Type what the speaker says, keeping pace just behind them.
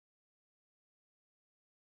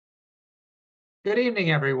Good evening,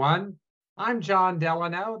 everyone. I'm Jon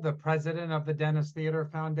Delano, the president of the Denis Theatre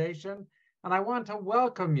Foundation, and I want to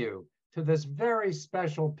welcome you to this very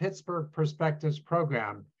special Pittsburgh Perspectives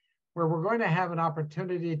program, where we're going to have an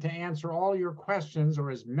opportunity to answer all your questions, or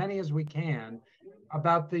as many as we can,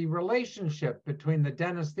 about the relationship between the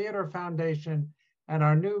Denis Theatre Foundation and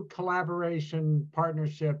our new collaboration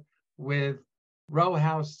partnership with Row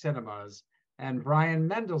House Cinemas and Brian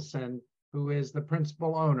Mendelssohn, who is the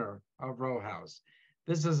principal owner of Row House.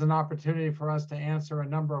 This is an opportunity for us to answer a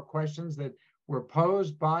number of questions that were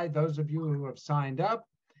posed by those of you who have signed up.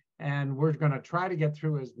 And we're going to try to get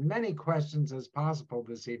through as many questions as possible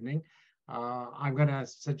this evening. I'm going to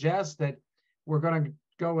suggest that we're going to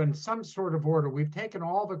go in some sort of order. We've taken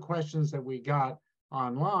all the questions that we got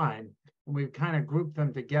online and we've kind of grouped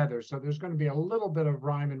them together. So there's going to be a little bit of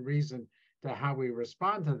rhyme and reason to how we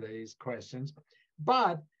respond to these questions.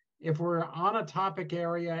 But if we're on a topic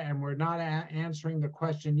area and we're not answering the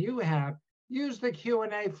question you have, use the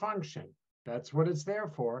Q&A function. That's what it's there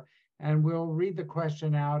for. And we'll read the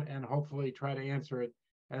question out and hopefully try to answer it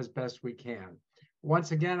as best we can.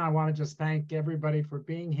 Once again, I want to just thank everybody for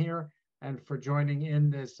being here and for joining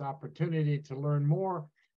in this opportunity to learn more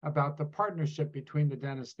about the partnership between the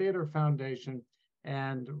Denis Theatre Foundation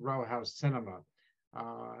and Row House Cinema.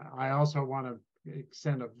 I also want to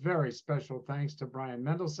extend a very special thanks to Brian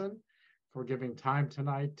Mendelssohn for giving time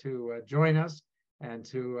tonight to join us and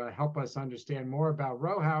to help us understand more about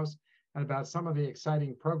Row House and about some of the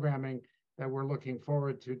exciting programming that we're looking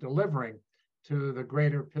forward to delivering to the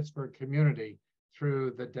greater Pittsburgh community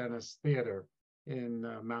through the Denis Theatre in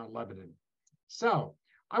Mount Lebanon. So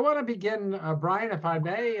I want to begin, Brian, if I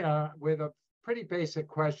may, with a pretty basic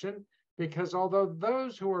question, because although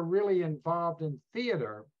those who are really involved in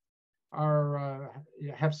theater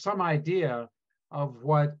have some idea of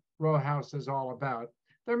what Row House is all about,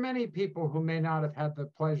 there are many people who may not have had the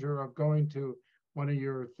pleasure of going to one of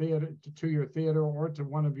your theater or to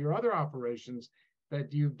one of your other operations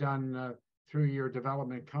that you've done through your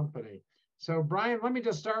development company. So Brian, let me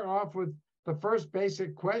just start off with the first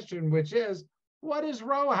basic question, which is, what is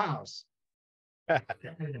Row House?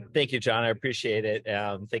 Thank you, John. I appreciate it.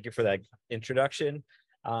 Thank you for that introduction.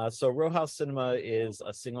 So Row House Cinema is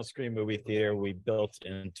a single screen movie theater we built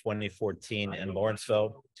in 2014 in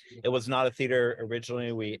Lawrenceville. It was not a theater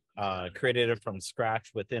originally. We created it from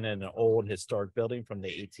scratch within an old historic building from the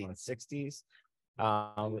 1860s.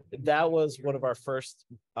 That was one of our first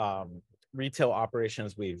retail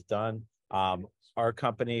operations we've done. Our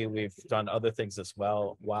company, we've done other things as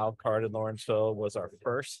well. Wildcard in Lawrenceville was our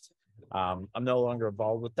first. I'm no longer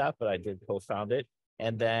involved with that, but I did co-found it.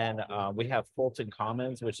 And then we have Fulton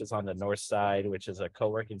Commons, which is on the north side, which is a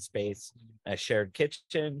co-working space, a shared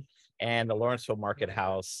kitchen. And the Lawrenceville Market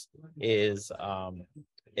House is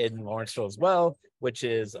in Lawrenceville as well, which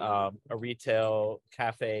is a retail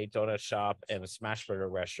cafe, donut shop, and a smash burger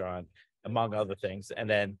restaurant, among other things. And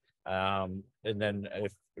then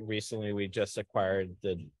recently we just acquired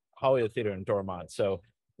the Hollywood Theater in Dormont. So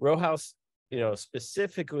Row House,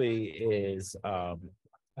 specifically is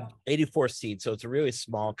 84 seats. So it's a really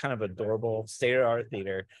small, kind of adorable state-of-the-art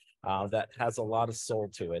theater that has a lot of soul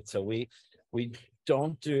to it. So we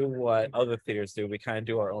don't do what other theaters do. We kind of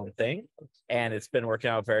do our own thing, and it's been working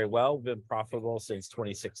out very well. We've been profitable since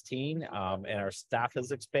 2016, and our staff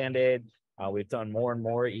has expanded. We've done more and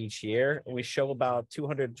more each year, and we show about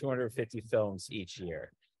 200, 250 films each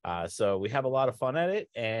year. So we have a lot of fun at it,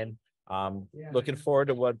 and looking forward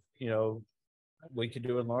to what, we could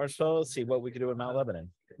do in Lawrenceville, see what we could do in Mount Lebanon.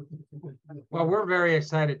 Well, we're very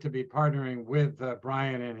excited to be partnering with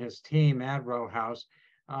Brian and his team at Row House.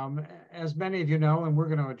 As many of you know, and we're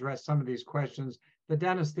going to address some of these questions, the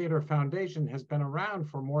Denis Theatre Foundation has been around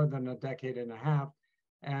for more than a decade and a half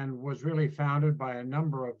and was really founded by a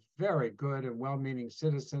number of very good and well-meaning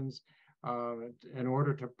citizens in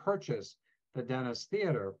order to purchase the Denis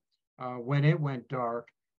Theatre when it went dark,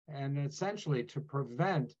 and essentially to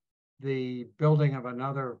prevent the building of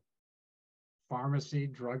another pharmacy,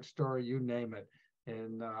 drugstore, you name it,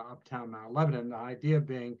 in uptown Mount Lebanon. The idea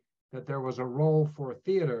being that there was a role for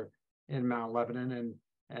theater in Mount Lebanon,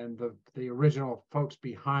 and the original folks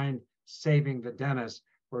behind saving the Denis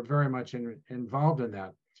were very much involved in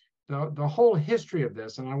that. The whole history of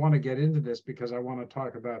this, and I want to get into this because I want to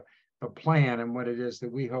talk about the plan and what it is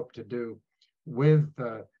that we hope to do with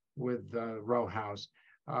Row House.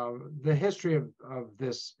 The history of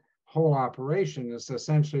this whole operation is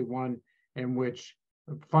essentially one in which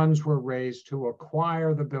funds were raised to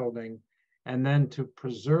acquire the building and then to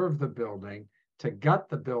preserve the building, to gut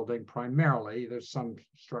the building primarily. There's some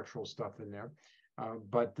structural stuff in there,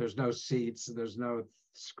 but there's no seats, there's no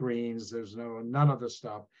screens, there's none of the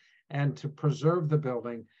stuff. And to preserve the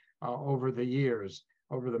building over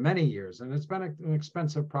the many years. And it's been an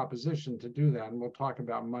expensive proposition to do that. And we'll talk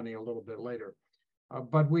about money a little bit later.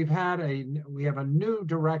 But we have a new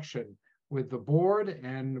direction with the board,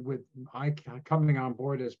 and with I coming on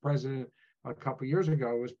board as president a couple of years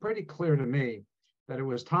ago. It was pretty clear to me that it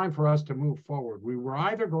was time for us to move forward. We were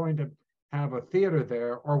either going to have a theater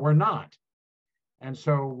there or we're not. And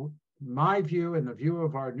so my view and the view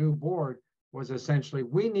of our new board was essentially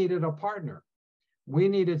we needed a partner. We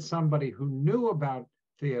needed somebody who knew about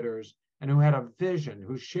theaters and who had a vision,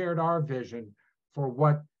 who shared our vision for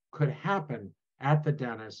what could happen at the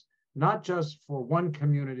Denis, not just for one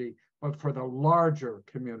community, but for the larger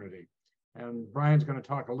community. And Brian's going to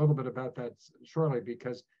talk a little bit about that shortly,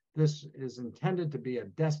 because this is intended to be a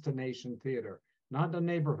destination theater, not a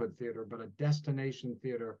neighborhood theater, but a destination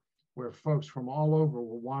theater where folks from all over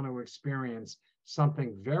will want to experience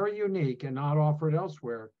something very unique and not offered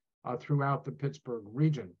elsewhere throughout the Pittsburgh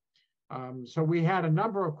region. So we had a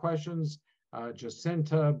number of questions.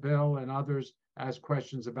 Jacinta, Bill, and others asked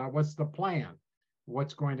questions about what's the plan,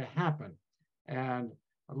 what's going to happen. And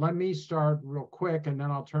let me start real quick, and then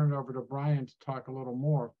I'll turn it over to Brian to talk a little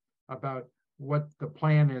more about what the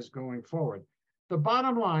plan is going forward. The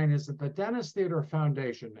bottom line is that the Denis Theatre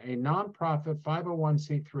Foundation, a nonprofit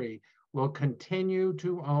 501c3, will continue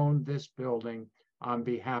to own this building on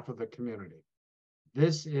behalf of the community.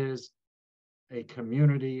 This is a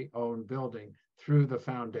community-owned building through the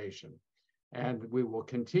foundation, and we will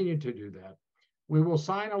continue to do that. We will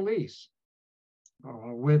sign a lease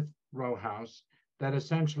with Row House that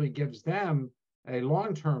essentially gives them a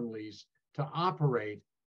long-term lease to operate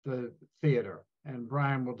the theater. And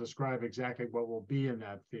Brian will describe exactly what will be in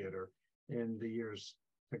that theater in the years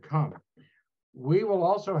to come. We will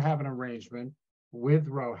also have an arrangement with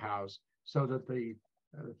Row House so that the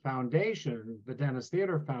foundation, the Denis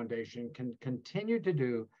Theatre Foundation, can continue to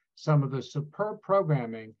do some of the superb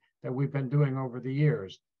programming that we've been doing over the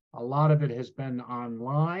years. A lot of it has been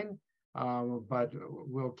online, but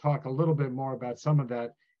we'll talk a little bit more about some of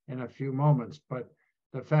that in a few moments. But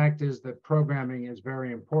the fact is that programming is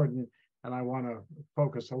very important, and I want to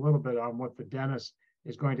focus a little bit on what the Denis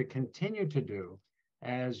is going to continue to do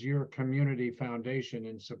as your community foundation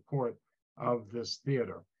in support of this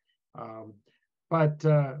theater. But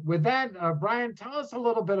with that, Brian, tell us a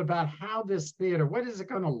little bit about how this theater, what is it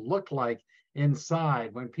going to look like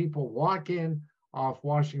inside when people walk in off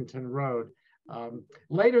Washington Road?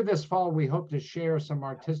 Later this fall, we hope to share some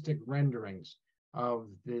artistic renderings of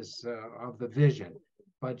this, of the vision.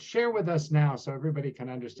 But share with us now so everybody can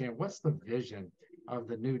understand what's the vision of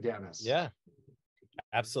the new Denis. Yeah,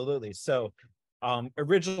 absolutely. So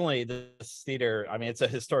originally this theater, I mean, it's a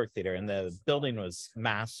historic theater, and the building was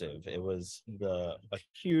massive. It was a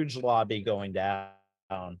huge lobby going down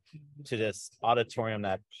to this auditorium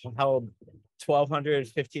that held 1,200,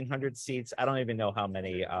 1,500 seats. I don't even know how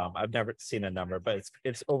many. I've never seen a number, but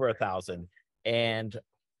it's over 1,000. And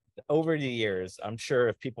over the years, I'm sure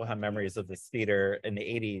if people have memories of this theater in the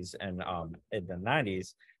 80s and in the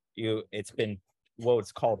 90s, it's been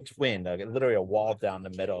what's called twin, literally a wall down the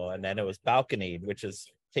middle, and then it was balconied, which is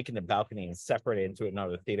taking the balcony and separated into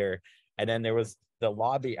another theater. And then there was the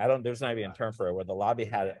lobby. There's not even a term for it, where the lobby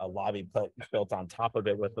had a lobby built on top of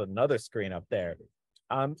it with another screen up there.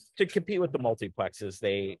 To compete with the multiplexes,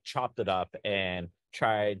 they chopped it up and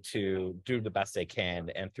tried to do the best they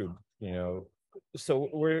can. And through, so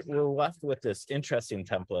we're left with this interesting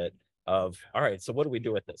template of, all right, so what do we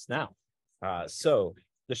do with this now? So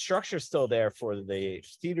the structure's still there for the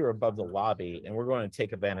theater above the lobby, and we're going to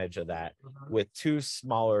take advantage of that with two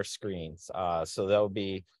smaller screens. So there'll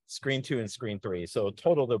be screen 2 and screen 3. So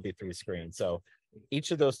total, there'll be 3 screens. So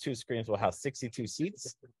each of those 2 screens will have 62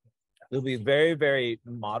 seats. They'll be very, very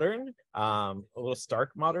modern, a little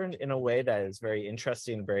stark modern in a way that is very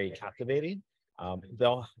interesting, very captivating.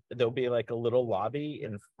 There'll be like a little lobby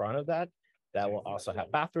in front of that will also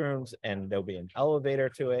have bathrooms, and there'll be an elevator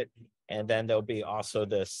to it. And then there'll be also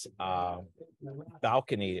this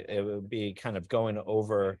balcony. It will be kind of going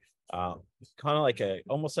over kind of like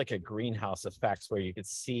almost like a greenhouse effects, where you could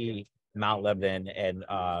see Mount Lebanon and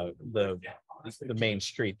the main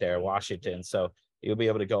street there, Washington. So you'll be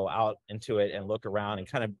able to go out into it and look around and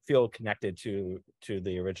kind of feel connected to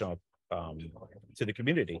the original, to the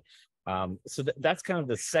community. So that's kind of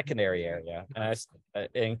the secondary area,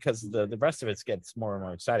 and because the rest of it gets more and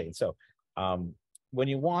more exciting. So when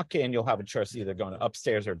you walk in, you'll have a choice either going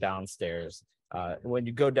upstairs or downstairs. When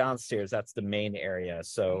you go downstairs, that's the main area.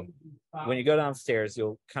 So when you go downstairs,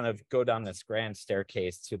 you'll kind of go down this grand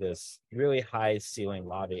staircase to this really high ceiling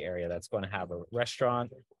lobby area that's going to have a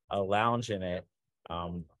restaurant, a lounge in it.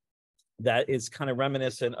 That is kind of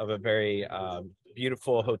reminiscent of a very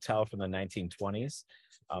beautiful hotel from the 1920s.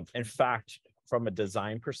 In fact, from a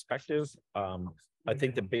design perspective, I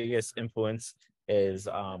think the biggest influence is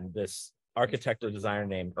this architect or designer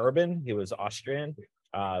named Urban. He was Austrian,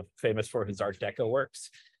 famous for his Art Deco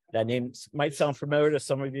works. That name might sound familiar to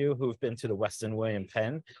some of you who've been to the Westin William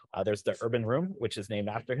Penn. There's the Urban Room, which is named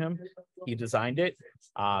after him. He designed it.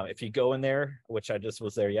 If you go in there, which I just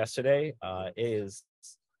was there yesterday, is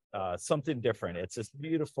something different. It's this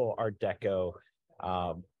beautiful Art Deco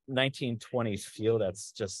 1920s feel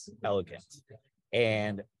that's just elegant.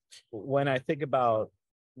 And when I think about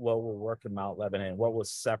what will work in Mount Lebanon, what will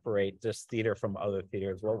separate this theater from other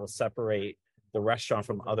theaters, what will separate the restaurant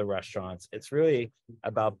from other restaurants, it's really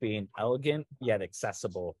about being elegant yet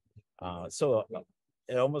accessible. So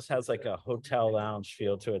it almost has like a hotel lounge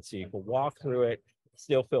feel to it. So you can walk through it,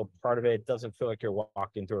 still feel part of it. It doesn't feel like you're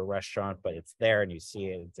walking through a restaurant, but it's there and you see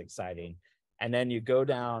it. It's exciting. And then you go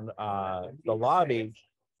down the lobby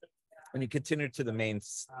and you continue to the main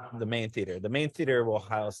theater. The main theater will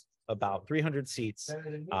house about 300 seats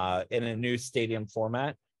in a new stadium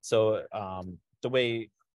format. So the way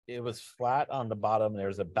it was flat on the bottom,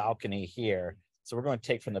 there's a balcony here. So we're going to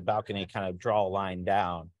take from the balcony, kind of draw a line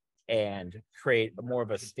down and create more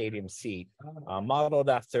of a stadium seat, modeled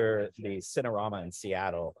after the Cinerama in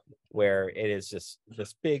Seattle, where it is just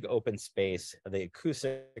this big open space. The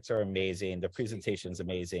acoustics are amazing. The presentation is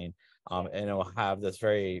amazing. And it will have this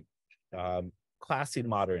very classy,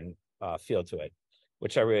 modern feel to it,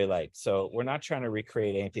 which I really like. So we're not trying to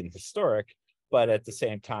recreate anything historic, but at the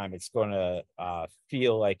same time, it's going to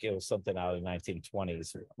feel like it was something out of the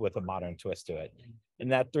 1920s with a modern twist to it. In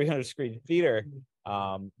that 300 screen theater,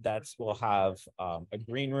 will have a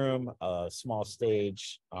green room, a small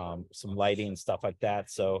stage, some lighting, stuff like that.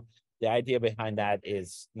 So the idea behind that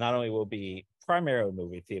is not only will be primarily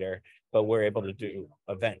movie theater, but we're able to do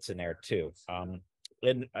events in there too.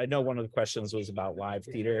 And I know one of the questions was about live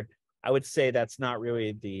theater. I would say that's not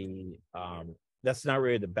really the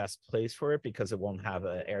best place for it because it won't have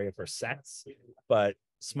an area for sets, but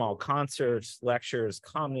small concerts, lectures,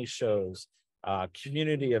 comedy shows,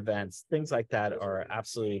 community events, things like that are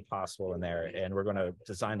absolutely possible in there. And we're going to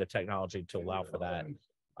design the technology to allow for that.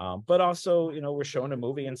 But also, we're showing a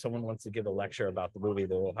movie and someone wants to give a lecture about the movie,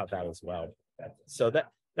 they will have that as well. So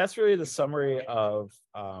that's really the summary of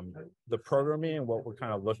the programming and what we're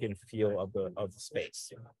kind of looking to feel of the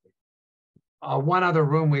space. One other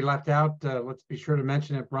room we left out, let's be sure to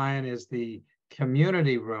mention it, Brian, is the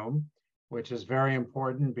community room, which is very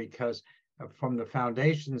important because from the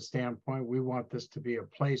foundation standpoint, we want this to be a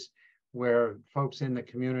place where folks in the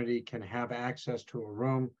community can have access to a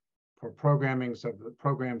room for programs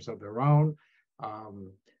of their own.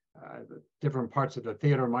 Different parts of the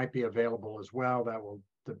theater might be available as well. That will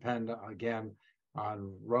depend, again,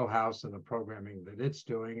 on Row House and the programming that it's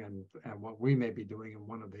doing and what we may be doing in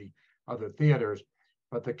one of the other theaters.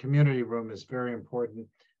 But the community room is very important.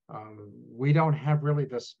 We don't have really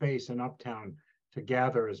the space in Uptown to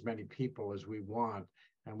gather as many people as we want,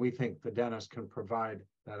 and we think the Denis can provide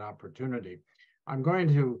that opportunity. I'm going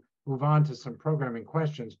to move on to some programming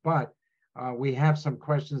questions, but we have some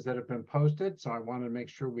questions that have been posted, so I want to make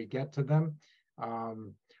sure we get to them.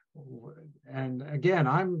 And again,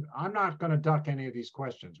 I'm not going to duck any of these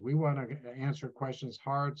questions. We want to answer questions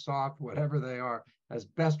hard, soft, whatever they are, as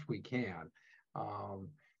best we can.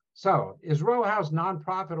 So is Row House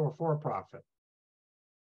nonprofit or for-profit?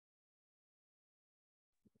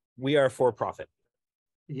 We are for-profit.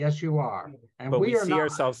 Yes, you are. And but we see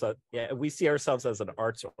not. We see ourselves as an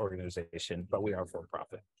arts organization, but we are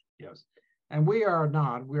for-profit. Yes. And we are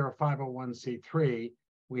not. We are a 501c3.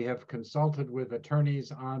 We have consulted with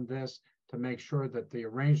attorneys on this to make sure that the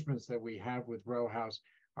arrangements that we have with Row House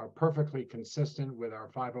are perfectly consistent with our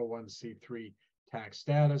 501c3 tax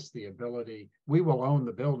status, the ability, we will own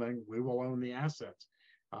the building, we will own the assets.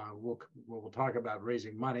 We'll talk about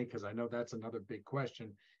raising money because I know that's another big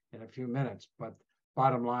question in a few minutes. But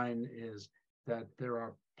bottom line is that there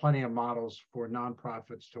are plenty of models for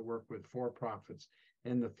nonprofits to work with for-profits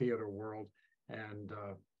in the theater world, and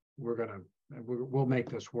we'll make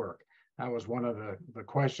this work. That was one of the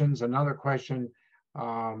questions. Another question,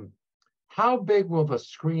 how big will the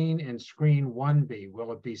screen in screen 1 be?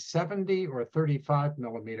 Will it be 70 or 35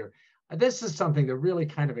 millimeter? This is something that really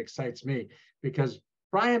kind of excites me because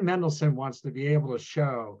Brian Mendelssohn wants to be able to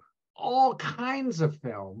show all kinds of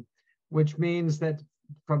film, which means that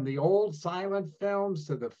from the old silent films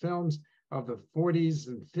to the films of the 40s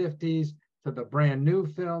and 50s to the brand new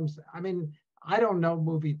films. I mean, I don't know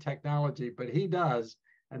movie technology, but he does.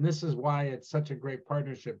 And this is why it's such a great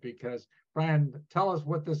partnership, because Brian, tell us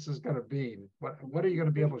what this is going to be. What are you going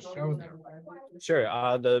to be able to show there? Sure.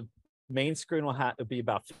 The main screen will be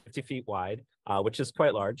about 50 feet wide, which is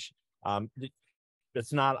quite large.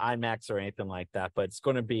 It's not IMAX or anything like that, but it's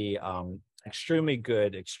going to be extremely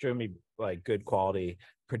good, extremely good quality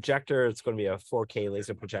projector. It's going to be a 4K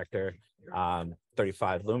laser projector,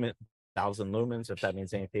 35,000 lumens, if that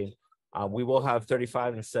means anything. We will have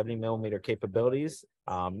 35 and 70 millimeter capabilities.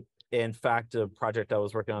 In fact, a project I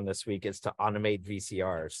was working on this week is to automate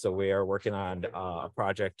VCRs. So we are working on a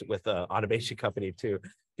project with an automation company to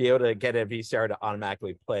be able to get a VCR to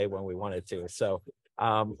automatically play when we want it to. So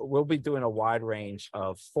we'll be doing a wide range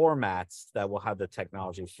of formats that we'll have the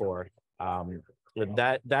technology for.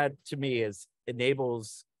 That to me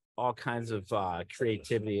enables all kinds of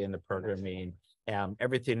creativity in the programming.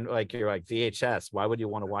 Everything you're like VHS. Why would you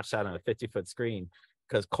want to watch that on a 50-foot screen?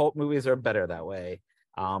 Because cult movies are better that way.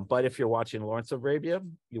 But if you're watching Lawrence of Arabia,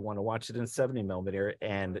 you want to watch it in 70 millimeter,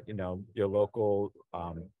 and your local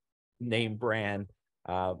name brand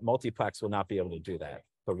multiplex will not be able to do that,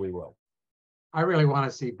 but we will. I really want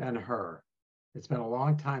to see Ben-Hur. It's been a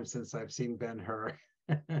long time since I've seen Ben-Hur.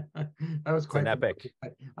 That was quite epic. I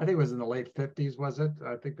think it was in the late 50s, was it?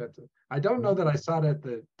 I think that's. I don't know that I saw it at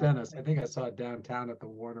the Dennis. I think I saw it downtown at the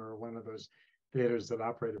Warner or one of those theaters that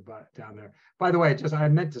operated down there. By the way, I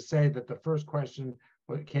meant to say that the first question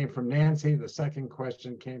came from Nancy. The second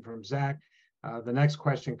question came from Zach. The next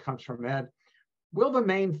question comes from Ed. Will the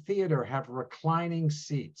main theater have reclining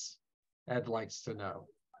seats? Ed likes to know.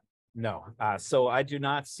 No. So I do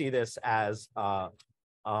not see this as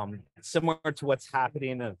similar to what's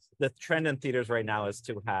happening. The trend in theaters right now is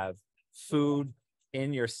to have food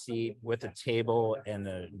in your seat with a table and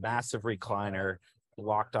a massive recliner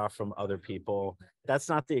locked off from other people. That's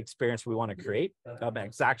not the experience we want to create.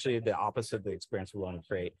 It's actually the opposite of the experience we want to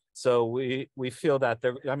create. So we feel that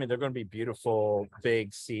they're going to be beautiful,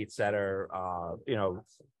 big seats that are,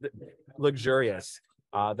 luxurious.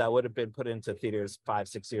 That would have been put into theaters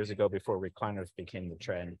 5-6 years ago before recliners became the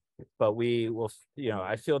trend. But we will,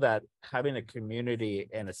 I feel that having a community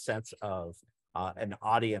and a sense of an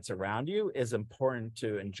audience around you is important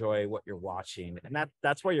to enjoy what you're watching. And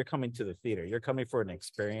that's why you're coming to the theater. You're coming for an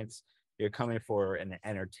experience. You're coming for an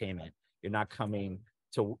entertainment. You're not coming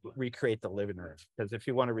to recreate the living room. Because if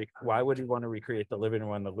you want to, why would you want to recreate the living room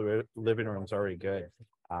when the living room's already good?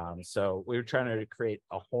 So we were trying to create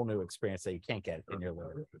a whole new experience that you can't get in your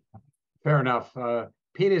living room. Fair enough.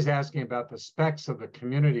 Pete is asking about the specs of the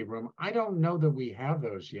community room. I don't know that we have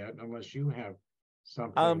those yet, unless you have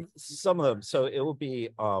something. Some of them. So it will be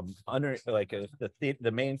under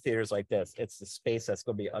the main theaters like this. It's the space that's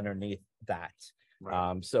going to be underneath that.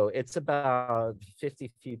 Right. So it's about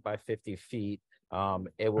 50 feet by 50 feet.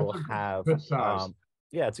 It will have good size.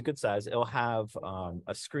 Yeah, it's a good size. It'll have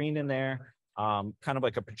a screen in there, kind of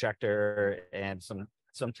like a projector and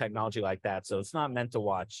some technology like that. So it's not meant to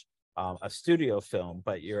watch a studio film,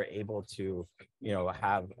 but you're able to,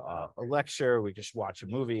 have a lecture. We just watch a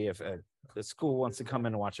movie. If the school wants to come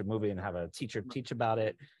in and watch a movie and have a teacher teach about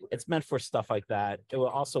it, it's meant for stuff like that. It will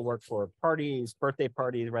also work for parties, birthday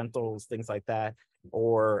parties, rentals, things like that,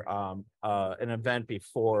 or an event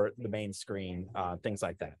before the main screen, things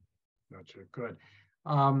like that. Gotcha. Good.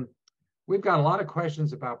 We've got a lot of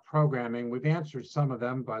questions about programming. We've answered some of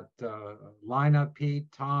them, but lineup, Pete,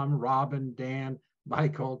 Tom, Robin, Dan,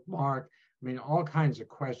 Michael, Mark, all kinds of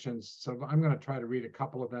questions. So I'm going to try to read a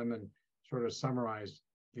couple of them and sort of summarize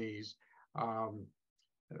these.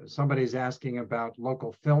 Somebody's asking about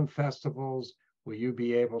local film festivals. Will you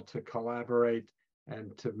be able to collaborate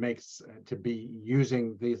and to be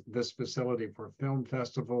using this facility for film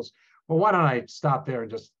festivals? Well, why don't I stop there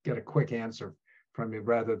and just get a quick answer from you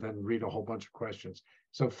rather than read a whole bunch of questions.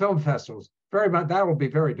 So film festivals, that will be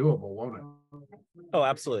very doable, won't it? Oh,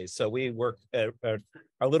 absolutely. So we work at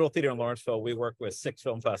our little theater in Lawrenceville. We work with 6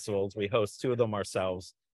 film festivals. We host 2 of them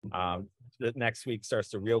ourselves. The next week starts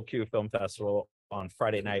the Real Q Film Festival. On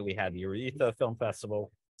Friday night, we had the Aretha Film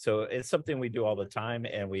Festival. So it's something we do all the time,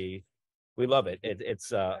 and we love it.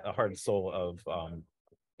 It's a heart and soul of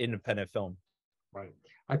independent film. Right.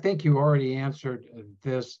 I think you already answered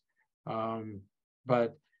this,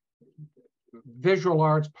 but visual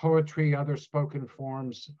arts, poetry, other spoken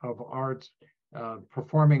forms of art,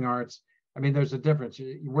 performing arts. There's a difference.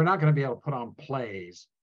 We're not going to be able to put on plays,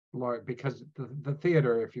 because the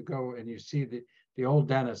theater, if you go and you see the old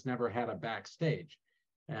Dennis never had a backstage.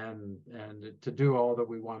 and to do all that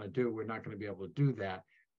we want to do, we're not going to be able to do that.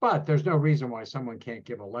 But there's no reason why someone can't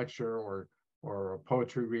give a lecture or a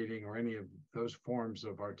poetry reading or any of those forms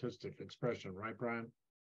of artistic expression, right, Brian?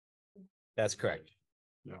 That's correct.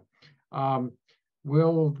 Yeah.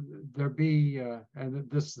 Will there be, and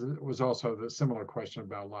this was also the similar question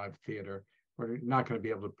about live theater, we're not going to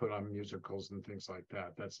be able to put on musicals and things like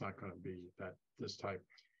that. That's not going to be this type.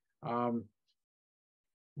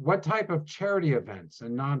 What type of charity events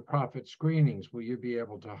and nonprofit screenings will you be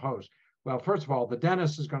able to host? Well, first of all, the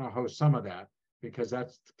dentist is going to host some of that because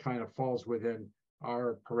that's kind of falls within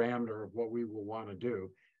our parameter of what we will want to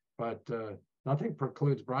do. But nothing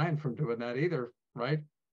precludes Brian from doing that either, right?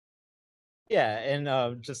 Yeah,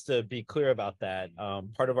 and just to be clear about that,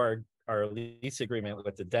 part of our lease agreement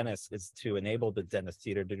with the dentist is to enable the Denis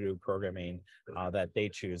Theatre to do programming that they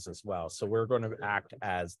choose as well. So we're going to act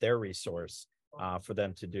as their resource for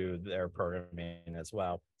them to do their programming as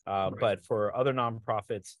well. Right. But for other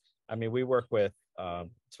nonprofits, I mean, we work with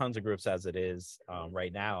tons of groups as it is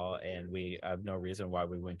right now, and we have no reason why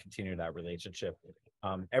we wouldn't continue that relationship.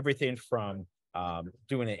 Everything from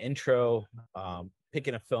doing an intro,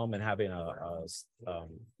 picking a film and having a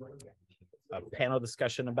panel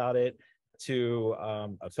discussion about it, to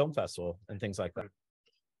a film festival and things like that.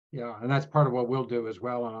 Yeah, and that's part of what we'll do as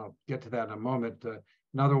well, and I'll get to that in a moment.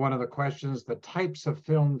 Another one of the questions, the types of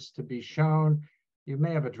films to be shown. You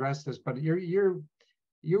may have addressed this, but you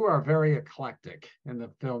are very eclectic in the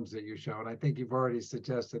films that you show, and I think you've already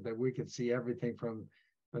suggested that we could see everything from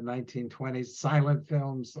the 1920s silent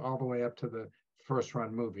films all the way up to the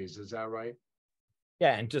first-run movies. Is that right?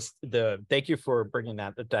 Yeah, and just thank you for bringing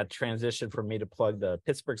that transition for me to plug the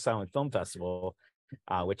Pittsburgh Silent Film Festival,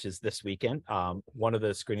 which is this weekend. One of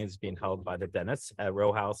the screenings is being held by the dentists at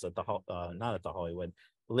Row House at the not at the Hollywood,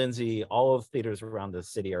 Lindsay. All of theaters around the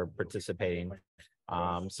city are participating,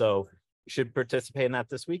 so you should participate in that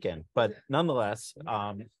this weekend. But nonetheless,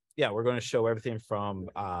 yeah, we're going to show everything from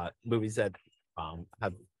movies that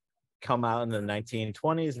have come out in the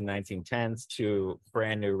 1920s and 1910s to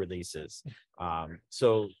brand new releases.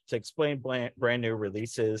 So to explain brand new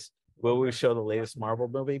releases, will we show the latest Marvel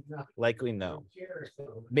movie? Likely no.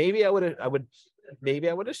 Maybe I would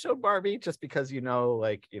have showed Barbie, just because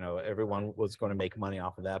everyone was going to make money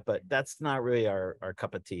off of that, but that's not really our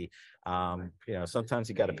cup of tea. Sometimes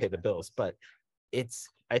you got to pay the bills, but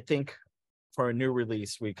I think for a new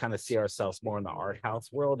release, we kind of see ourselves more in the art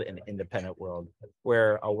house world and independent world,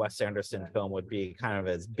 where a Wes Anderson film would be kind of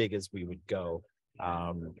as big as we would go.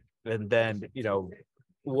 And then,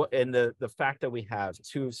 and the fact that we have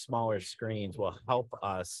two smaller screens will help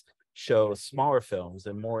us show smaller films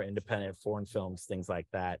and more independent foreign films, things like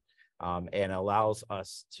that, and allows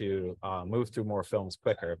us to move through more films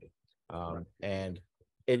quicker. And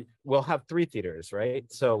we'll have 3 theaters, right?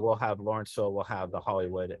 So we'll have Lawrenceville, we'll have the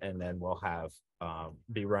Hollywood, and then we'll have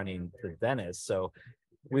be running the Dennis. So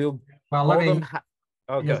we'll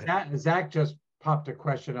Zach just popped a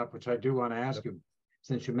question up, which I do want to ask you,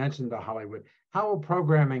 since you mentioned the Hollywood. How will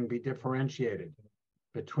programming be differentiated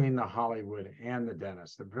between the Hollywood and the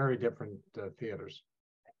Dennis? They're very different theaters.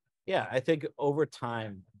 Yeah, I think over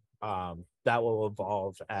time that will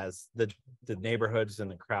evolve as the neighborhoods and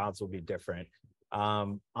the crowds will be different.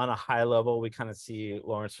 On a high level, we kind of see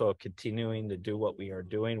Lawrenceville continuing to do what we are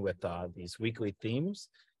doing with these weekly themes,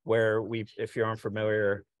 where if you're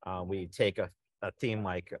unfamiliar, we take a theme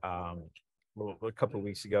like a couple of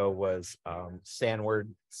weeks ago was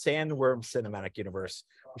Sandworm Cinematic Universe.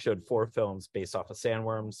 We showed 4 films based off of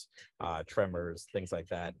sandworms, tremors, things like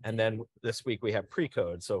that. And then this week we have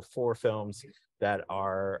Pre-Code, so 4 films that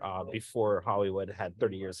are before Hollywood had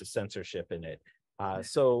 30 years of censorship in it.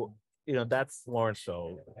 So that's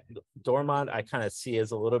Lawrenceville. Dormont I kind of see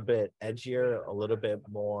as a little bit edgier, a little bit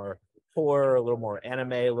more horror, a little more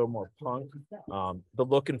anime, a little more punk. The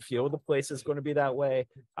look and feel of the place is going to be that way.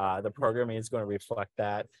 The programming is going to reflect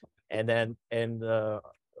that. And then in the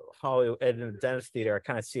Hollywood and in the Dennis Theater, I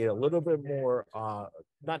kind of see it a little bit more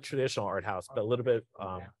not traditional art house, but a little bit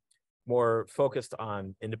more focused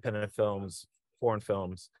on independent films, foreign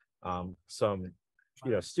films, some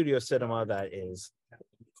studio cinema that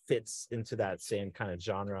fits into that same kind of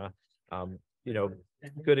genre.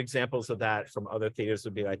 Good examples of that from other theaters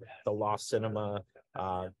would be like the Loft Cinema,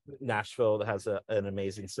 Nashville that has an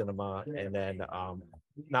amazing cinema, and then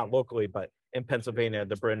not locally, but in Pennsylvania,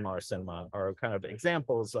 the Bryn Mawr Cinema are kind of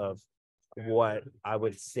examples of what I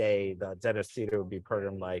would say the Dennis Theater would be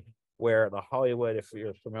programmed like, where the Hollywood, if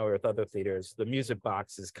you're familiar with other theaters, the Music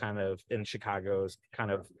Box is kind of in Chicago's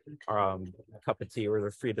kind of cup of tea, or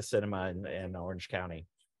the Frida Cinema in Orange County.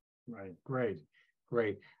 Right, great.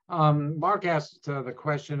 Great. Mark asked the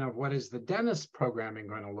question of what is the Denis programming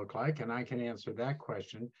going to look like, and I can answer that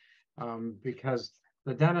question because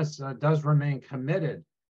the Denis does remain committed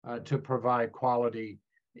to provide quality,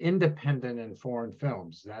 independent and foreign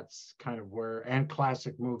films. That's kind of where, and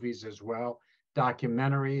classic movies as well,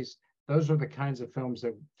 documentaries. Those are the kinds of films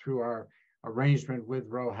that through our arrangement with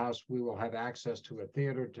Row House, we will have access to a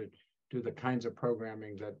theater to do the kinds of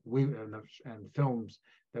programming that we and films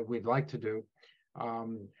that we'd like to do.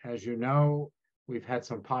 As you know, we've had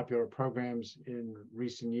some popular programs in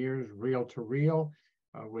recent years, Reel to Reel,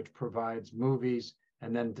 which provides movies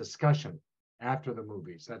and then discussion after the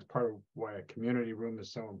movies. That's part of why a community room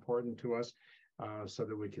is so important to us, so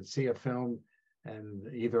that we can see a film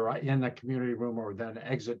and either in the community room or then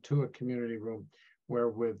exit to a community room where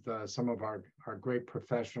with some of our great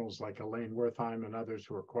professionals like Elaine Wertheim and others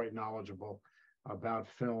who are quite knowledgeable about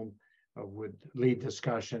film would lead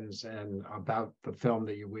discussions and about the film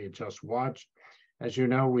that we had just watched. As you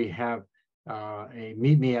know, we have a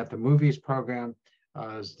Meet Me at the Movies program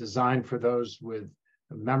is designed for those with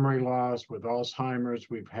memory loss, with Alzheimer's.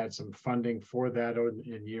 We've had some funding for that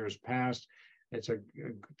in years past.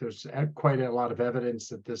 There's quite a lot of evidence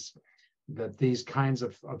that these kinds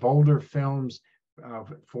of older films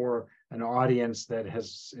for an audience that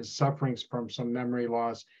is suffering from some memory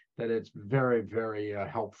loss, that it's very, very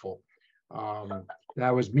helpful.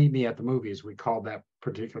 That was Meet Me at the Movies. We called that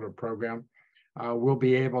particular program. We'll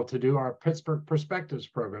be able to do our Pittsburgh Perspectives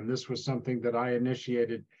program. This was something that I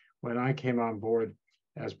initiated when I came on board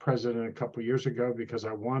as president a couple of years ago, because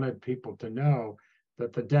I wanted people to know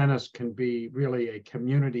that the Denis can be really a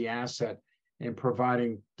community asset in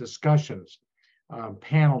providing discussions,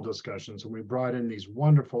 panel discussions. And we brought in these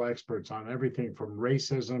wonderful experts on everything from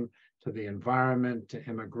racism to the environment to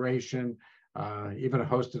immigration, even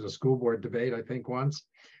hosted a school board debate, I think, once.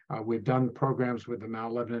 We've done programs with the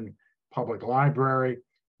Mount Lebanon Public Library,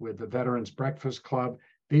 with the Veterans Breakfast Club.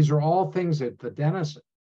 These are all things that the Denis,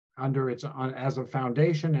 as a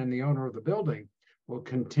foundation and the owner of the building, will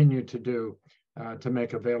continue to do to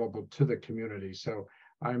make available to the community. So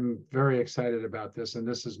I'm very excited about this, and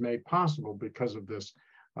this is made possible because of this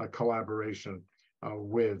collaboration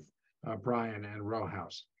with Brian and Row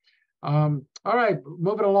House. All right,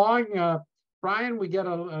 moving along. Brian, we get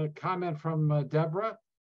a comment from Deborah,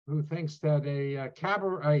 who thinks that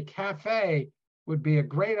a cafe would be a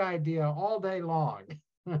great idea all day long,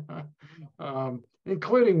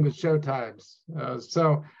 including with showtimes.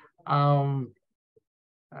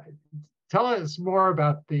 Tell us more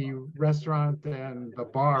about the restaurant and the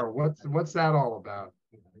bar. What's that all about?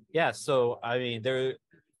 Yeah, so I mean,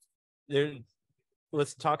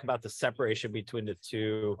 let's talk about the separation between the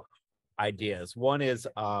two ideas. One is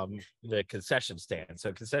the concession stand.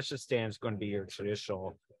 So concession stand is going to be your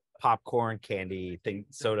traditional popcorn, candy,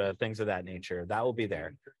 soda, things of that nature. That will be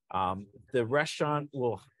there. The restaurant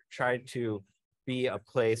will try to be a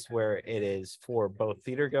place where it is for both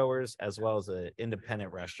theater goers as well as an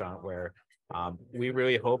independent restaurant, where we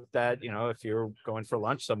really hope that, you know, if you're going for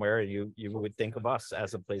lunch somewhere, you would think of us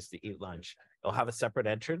as a place to eat lunch. It'll have a separate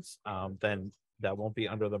entrance, then that won't be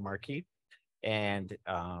under the marquee, and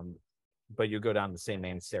but you go down the same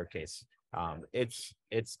main staircase.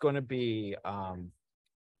 It's going to be,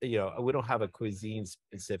 you know, we don't have a cuisine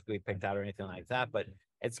specifically picked out or anything like that, but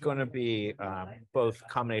it's going to be both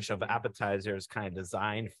combination of appetizers kind of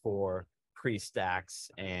designed for pre-stacks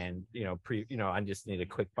and, you know, I just need a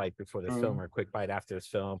quick bite before this film or a quick bite after this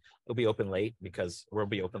film. It'll be open late because we'll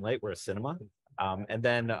be open late. We're a cinema. And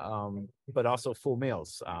then, but also full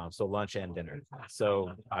meals, so lunch and dinner.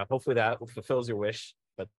 So hopefully that fulfills your wish,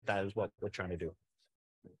 but that is what we're trying to do.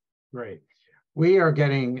 Great. We are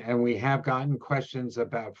getting, and we have gotten questions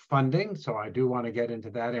about funding. So I do want to get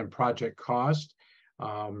into that, and project cost.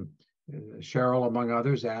 Cheryl, among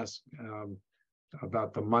others, asked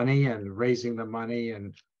about the money and raising the money,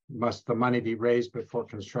 and must the money be raised before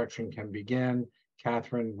construction can begin?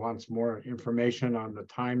 Catherine wants more information on the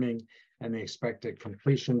timing and the expected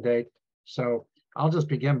completion date. So I'll just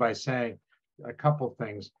begin by saying a couple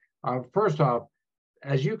things. First off,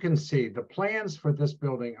 as you can see, the plans for this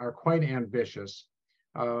building are quite ambitious,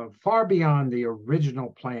 far beyond the original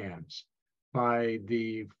plans by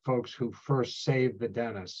the folks who first saved the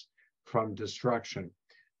Denis from destruction.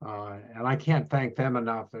 And I can't thank them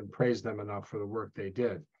enough and praise them enough for the work they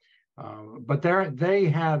did. But they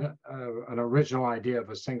had an original idea of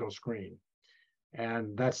a single screen.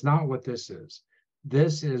 And that's not what this is.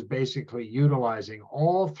 This is basically utilizing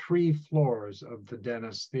all 3 floors of the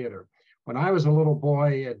Denis Theatre. When I was a little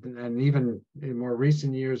boy, and even in more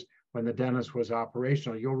recent years, when the Denis was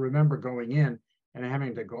operational, you'll remember going in and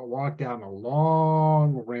having to go walk down a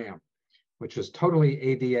long ramp, which is totally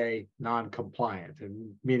ADA non-compliant,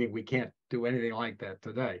 and meaning we can't do anything like that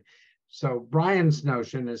today. So Brian's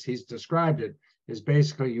notion, as he's described it, is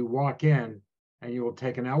basically you walk in and you will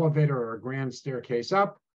take an elevator or a grand staircase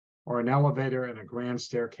up, or an elevator and a grand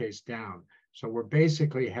staircase down. So we're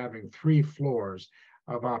basically having 3 floors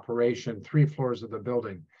of operation, 3 floors of the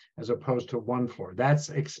building, as opposed to 1 floor. That's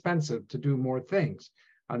expensive to do more things.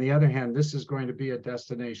 On the other hand, this is going to be a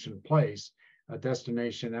destination place, a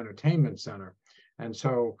destination entertainment center. And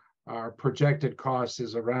so our projected cost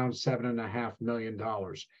is around $7.5 million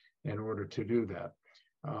in order to do that.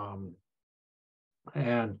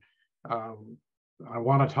 I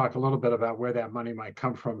want to talk a little bit about where that money might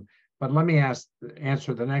come from, but let me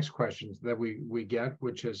answer the next questions that we get,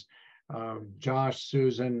 which is Josh,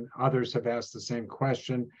 Susan, others have asked the same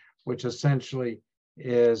question, which essentially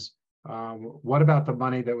is, what about the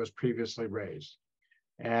money that was previously raised?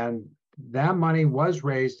 And that money was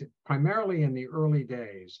raised primarily in the early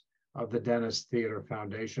days of the Denis Theatre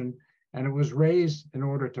Foundation, and it was raised in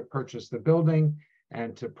order to purchase the building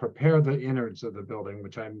and to prepare the innards of the building,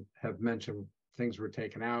 which I have mentioned. Things were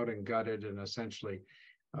taken out and gutted and essentially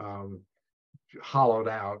hollowed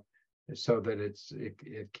out so that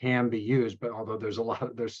it can be used. But although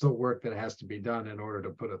there's still work that has to be done in order to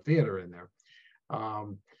put a theater in there.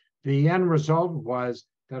 The end result was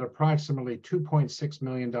that approximately $2.6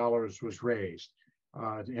 million was raised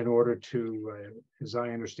in order to, as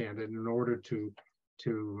I understand it, in order to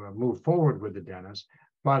move forward with the Denis,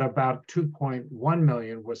 but about $2.1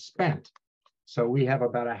 million was spent. So we have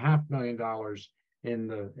about $500,000 in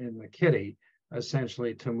the kitty,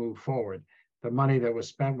 essentially, to move forward. The money that was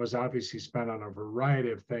spent was obviously spent on a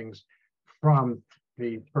variety of things, from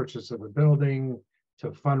the purchase of the building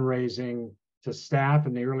to fundraising to staff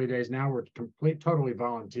in the early days. Now we're totally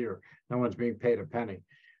volunteer. No one's being paid a penny.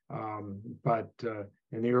 But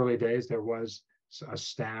in the early days, there was a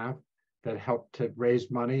staff that helped to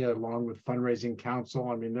raise money along with fundraising council.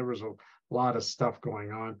 I mean, there was a lot of stuff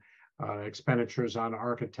going on. Expenditures on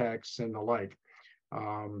architects and the like.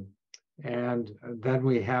 And then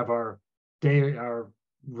we have our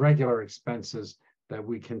regular expenses that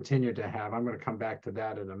we continue to have. I'm going to come back to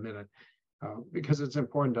that in a minute because it's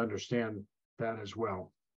important to understand that as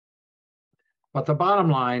well. But the bottom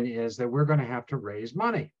line is that we're going to have to raise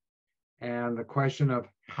money. And the question of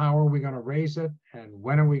how are we going to raise it and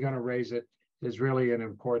when are we going to raise it is really an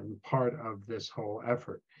important part of this whole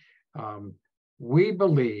effort. We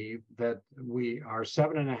believe that our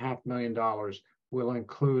 $7.5 million will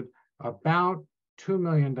include about $2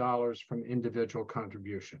 million from individual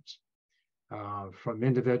contributions, from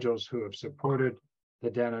individuals who have supported the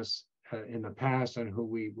Denis in the past and who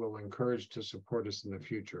we will encourage to support us in the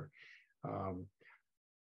future.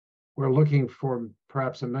 We're looking for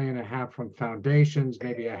perhaps $1.5 million from foundations,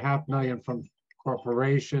 maybe $500,000 from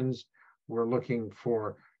corporations. We're looking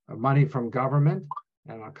for money from government.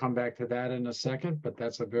 And I'll come back to that in a second, but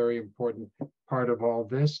that's a very important part of all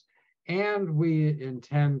this. And we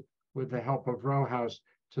intend, with the help of Row House,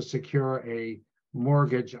 to secure a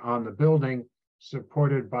mortgage on the building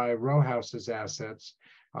supported by Row House's assets.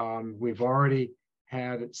 We've already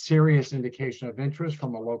had serious indication of interest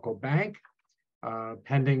from a local bank,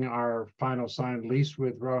 pending our final signed lease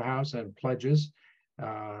with Row House and pledges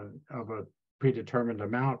of a predetermined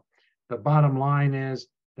amount. The bottom line is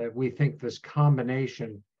that we think this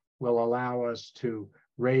combination will allow us to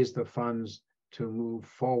raise the funds to move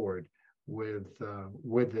forward with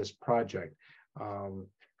this project.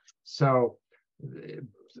 So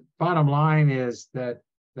bottom line is that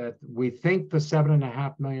we think the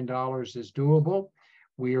 $7.5 million is doable.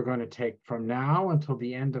 We are going to take from now until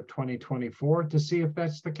the end of 2024 to see if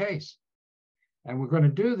that's the case. And we're going to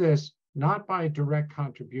do this not by direct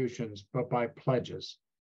contributions, but by pledges.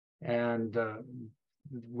 And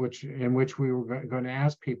in which we were going to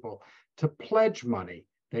ask people to pledge money.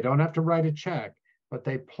 They don't have to write a check, but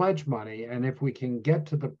they pledge money. And if we can get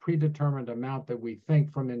to the predetermined amount that we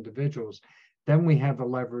think from individuals, then we have the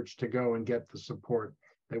leverage to go and get the support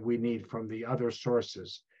that we need from the other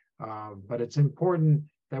sources. But it's important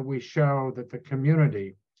that we show that the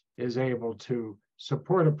community is able to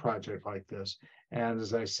support a project like this. And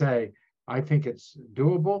as I say, I think it's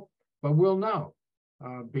doable, but we'll know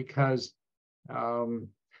because to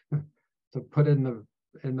put in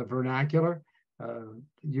the vernacular,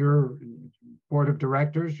 your board of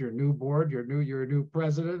directors, your new board, your new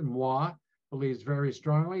president, moi, believes very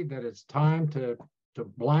strongly that it's time to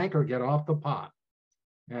blank or get off the pot.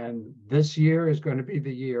 And this year is going to be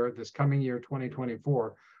the year, this coming year,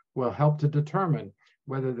 2024, will help to determine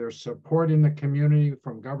whether they're supporting the community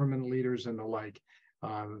from government leaders and the like,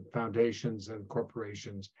 foundations and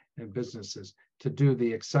corporations and businesses to do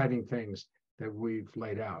the exciting things that we've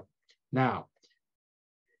laid out. Now,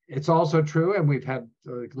 it's also true, and we've had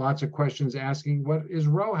lots of questions asking, what is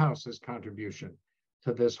row house's contribution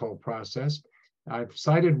to this whole process? I've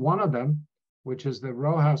cited one of them, which is the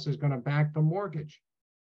row house is going to back the mortgage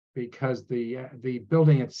because the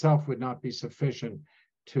building itself would not be sufficient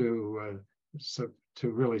to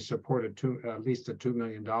really support at least a $2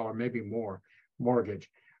 million, maybe more, mortgage.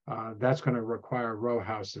 That's going to require row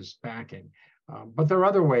house's backing. But there are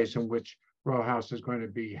other ways in which row house is going to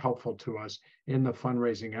be helpful to us in the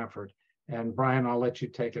fundraising effort. And Brian, I'll let you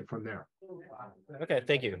take it from there. Okay,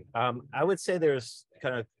 thank you. I would say there's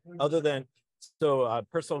kind of, other than,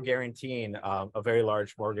 personal guaranteeing a very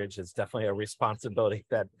large mortgage is definitely a responsibility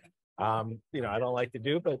that, I don't like to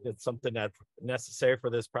do, but it's something that's necessary for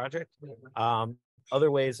this project.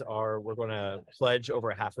 Other ways are we're going to pledge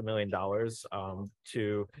over $500,000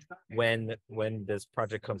 to when this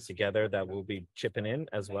project comes together that we'll be chipping in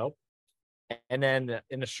as well. And then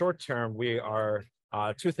in the short term, we are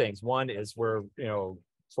two things. One is we're,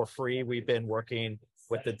 for free, we've been working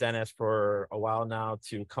with the dentist for a while now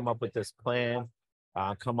to come up with this plan,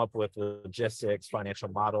 come up with logistics, financial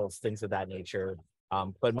models, things of that nature.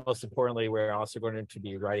 But most importantly, we're also going to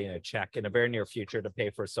be writing a check in the very near future to pay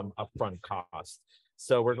for some upfront costs.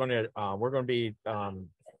 So we're going to be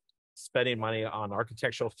spending money on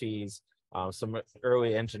architectural fees, some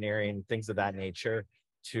early engineering, things of that nature,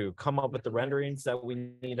 to come up with the renderings that we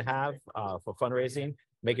need to have for fundraising,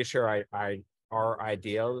 making sure our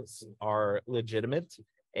ideas are legitimate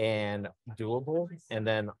and doable. And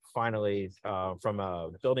then finally, from a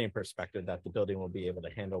building perspective, that the building will be able to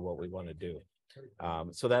handle what we want to do.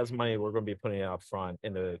 So that's money we're going to be putting out front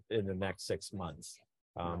in the next 6 months,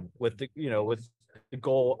 with the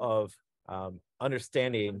goal of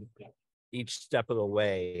understanding each step of the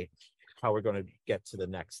way how we're going to get to the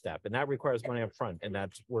next step, and that requires money up front, and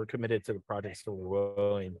we're committed to the project, so we're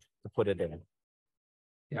willing to put it in.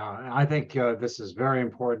 Yeah, I think this is very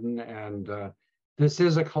important, and this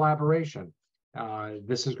is a collaboration.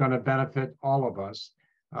 This is going to benefit all of us.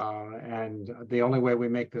 And the only way we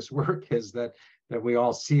make this work is that we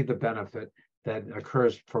all see the benefit that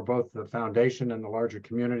occurs for both the foundation and the larger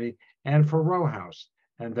community, and for row house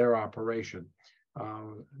and their operation.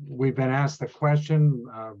 We've been asked the question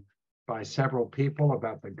by several people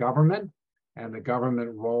about the government and the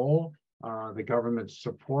government role, the government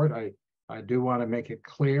support. I do want to make it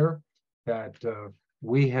clear that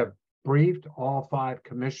we have briefed all 5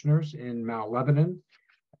 commissioners in Mount Lebanon.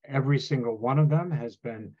 Every single one of them has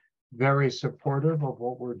been very supportive of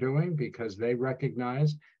what we're doing because they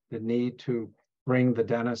recognize the need to bring the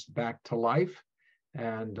dentist back to life.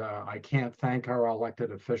 And I can't thank our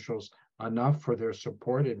elected officials enough for their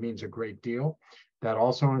support. It means a great deal. That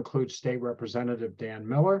also includes State Representative Dan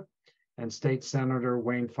Miller and State Senator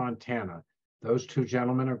Wayne Fontana. Those 2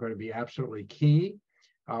 gentlemen are going to be absolutely key.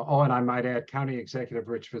 And I might add County Executive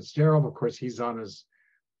Rich Fitzgerald. Of course, he's on his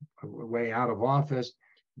way out of office,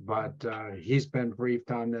 but he's been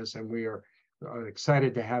briefed on this, and we are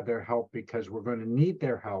excited to have their help because we're going to need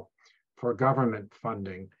their help for government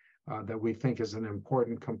funding that we think is an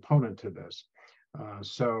important component to this.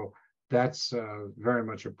 So that's very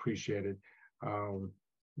much appreciated.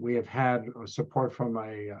 We have had support from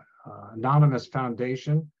a anonymous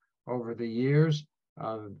foundation over the years.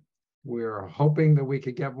 We're hoping that we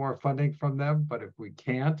could get more funding from them, but if we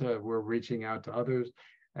can't, we're reaching out to others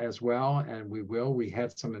as well, and we will. We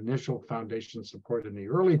had some initial foundation support in the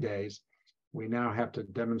early days. We now have to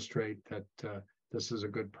demonstrate that this is a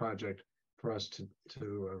good project for us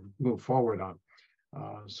to move forward on.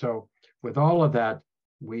 So with all of that,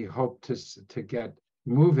 we hope to get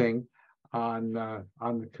moving on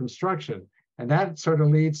the construction. And that sort of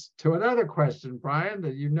leads to another question, Brian,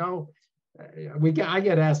 that I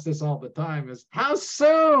get asked this all the time, is how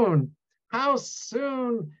soon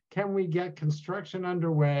can we get construction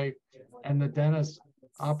underway and the dentist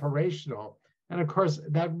operational? And of course,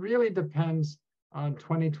 that really depends on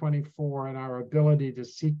 2024 and our ability to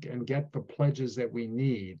seek and get the pledges that we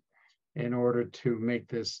need in order to make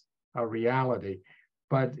this a reality.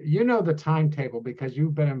 But you know the timetable because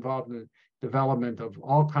you've been involved in the development of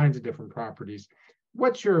all kinds of different properties.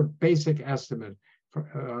 What's your basic estimate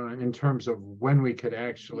in terms of when we could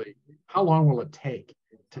how long will it take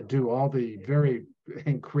to do all the very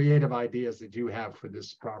creative ideas that you have for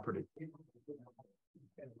this property?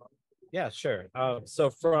 Yeah, sure. So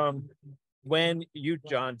from when you,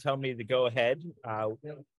 John, tell me to go ahead,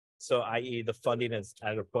 so i.e. the funding is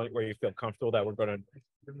at a point where you feel comfortable that we're going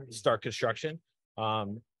to start construction,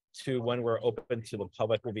 to when we're open to the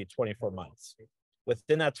public will be 24 months.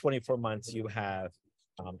 Within that 24 months, you have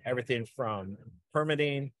everything from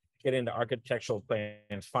permitting, getting the architectural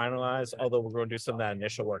plans finalized. Although we're going to do some of that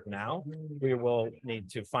initial work now, we will need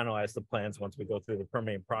to finalize the plans once we go through the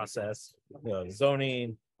permitting process,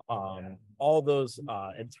 zoning, all those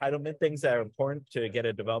entitlement things that are important to get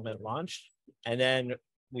a development launched. And then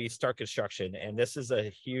we start construction. And this is a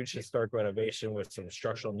huge historic renovation with some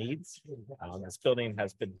structural needs. This building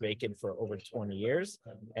has been vacant for over 20 years.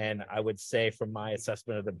 And I would say from my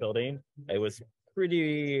assessment of the building, it was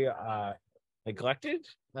pretty neglected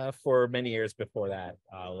for many years before that,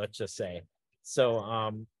 let's just say.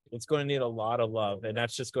 So it's going to need a lot of love, and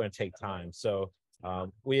that's just going to take time. So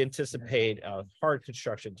we anticipate a hard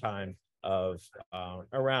construction time of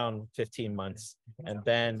around 15 months, and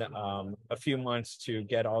then a few months to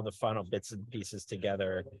get all the final bits and pieces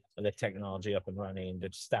together, the technology up and running, the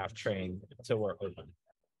staff trained until we're open.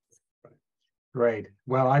 Great.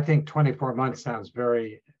 Well, I think 24 months sounds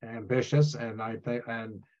very ambitious, and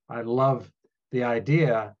I love the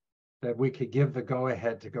idea that we could give the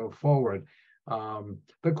go-ahead to go forward.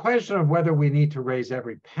 The question of whether we need to raise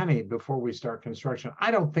every penny before we start construction,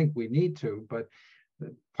 I don't think we need to, but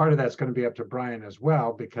part of that's going to be up to Brian as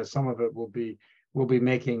well, because some of it we'll be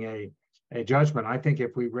making a judgment. I think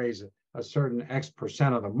if we raise a certain X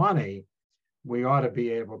percent of the money, we ought to be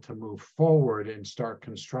able to move forward and start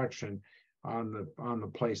construction on the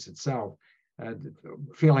place itself,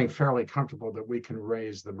 feeling fairly comfortable that we can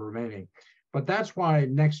raise the remaining. But that's why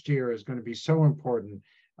next year is going to be so important.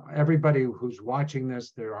 Everybody who's watching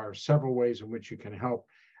this, there are several ways in which you can help.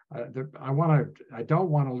 I don't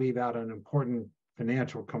want to leave out an important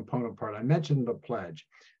financial component part. I mentioned the pledge.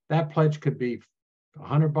 That pledge could be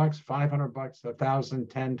 $100, $500, 1,000,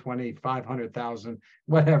 10, 20, 500,000,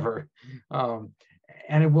 whatever.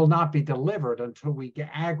 And it will not be delivered until we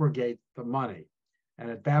aggregate the money. And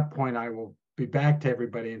at that point, I will be back to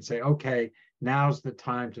everybody and say, okay, now's the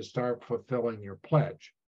time to start fulfilling your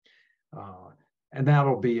pledge. And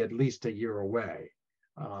that'll be at least a year away,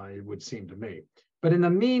 it would seem to me. But in the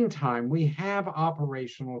meantime, we have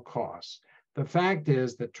operational costs. The fact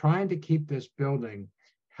is that trying to keep this building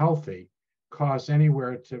healthy costs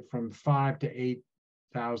anywhere from $5,000 to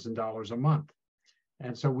 $8,000 a month.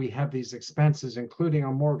 And so we have these expenses, including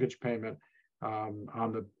a mortgage payment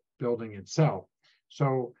on the building itself.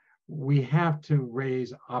 So we have to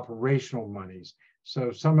raise operational monies.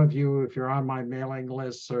 So some of you, if you're on my mailing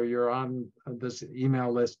lists or you're on this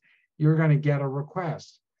email list, you're going to get a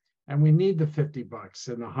request. And we need the $50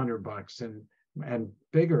 and the $100 and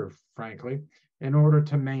bigger, frankly, in order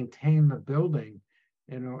to maintain the building,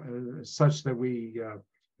 such that we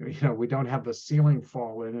don't have the ceiling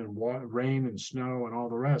fall in and rain and snow and all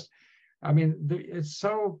the rest. I mean, it's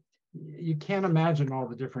so, you can't imagine all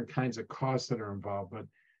the different kinds of costs that are involved. But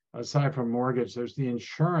aside from mortgage, there's the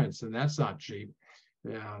insurance, and that's not cheap.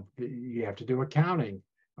 You have to do accounting.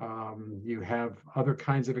 You have other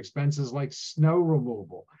kinds of expenses like snow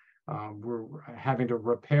removal. We're having to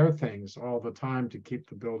repair things all the time to keep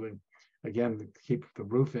the building, again, to keep the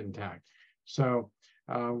roof intact. So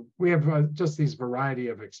we have just these variety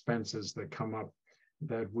of expenses that come up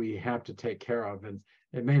that we have to take care of. And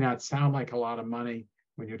it may not sound like a lot of money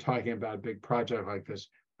when you're talking about a big project like this,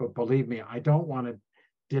 but believe me, I don't want to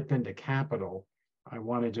dip into capital. I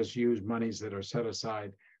want to just use monies that are set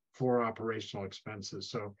aside for operational expenses.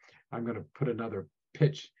 So I'm going to put another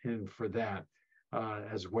pitch in for that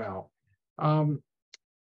as well.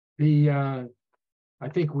 I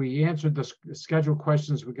think we answered the schedule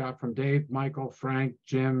questions we got from Dave, Michael, Frank,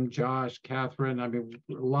 Jim, Josh, Catherine. I mean,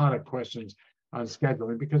 a lot of questions on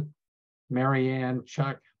scheduling because Marianne,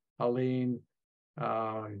 Chuck, Aline,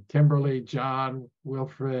 Kimberly, John,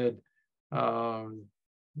 Wilfred, ZP,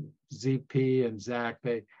 and Zach,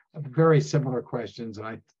 they have very similar questions, and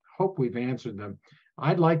I hope we've answered them.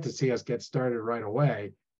 I'd like to see us get started right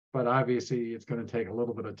away, but obviously it's going to take a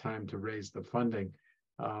little bit of time to raise the funding.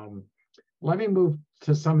 Let me move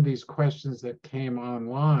to some of these questions that came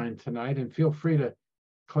online tonight, and feel free to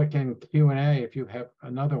click in Q&A if you have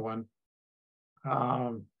another one.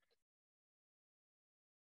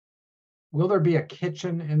 Will there be a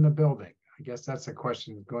kitchen in the building? I guess that's a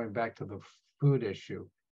question going back to the food issue.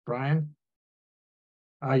 Brian?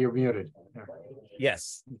 You're muted. Yeah.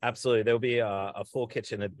 Yes, absolutely. There'll be a full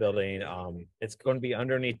kitchen in the building. It's going to be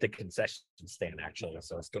underneath the concession stand, actually.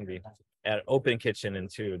 So it's going to be an open kitchen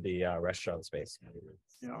into the restaurant space.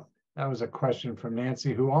 Yeah, that was a question from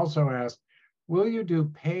Nancy, who also asked, will you do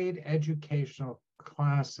paid educational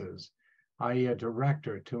classes, i.e. a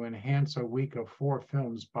director, to enhance a week of 4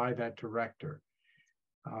 films by that director?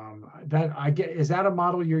 That I get, is that a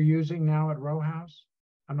model you're using now at Row House?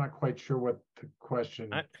 I'm not quite sure what the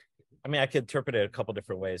question. I mean, I could interpret it a couple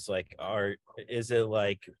different ways. Like, is it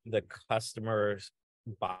like the customer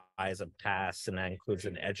buys a pass and that includes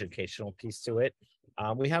an educational piece to it?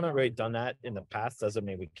 We haven't really done that in the past. Doesn't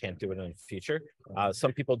mean we can't do it in the future.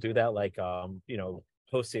 Some people do that, like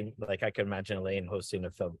hosting. Like, I can imagine Elaine hosting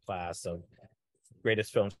a film class of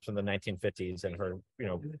greatest films from the 1950s and her,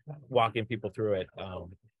 walking people through it.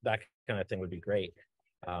 That kind of thing would be great.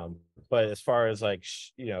 But as far as like,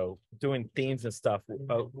 doing themes and stuff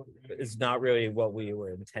is not really what we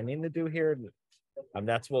were intending to do here.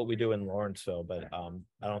 That's what we do in Lawrenceville, but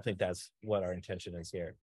I don't think that's what our intention is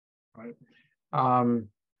here. Right.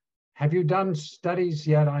 Have you done studies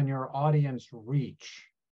yet on your audience reach?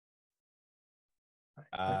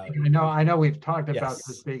 I know we've talked about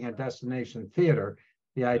this being a destination theater.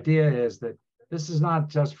 The idea is that this is not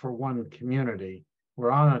just for one community.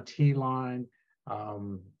 We're on a T line.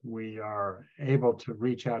 We are able to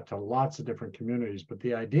reach out to lots of different communities, but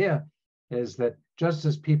the idea is that just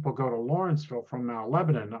as people go to Lawrenceville from Mount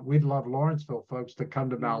Lebanon, we'd love Lawrenceville folks to come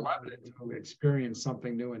to Mount Lebanon to experience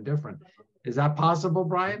something new and different. Is that possible,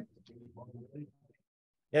 Brian?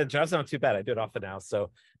 Yeah, the job's not too bad. I do it often now. So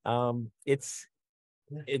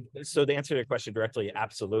so to answer your question directly,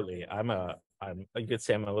 absolutely. You could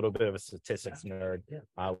say I'm a little bit of a statistics nerd.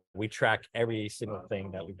 We track every single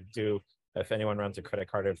thing that we do. If anyone runs a credit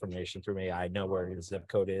card information through me, I know where the zip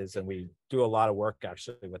code is, and we do a lot of work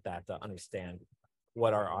actually with that to understand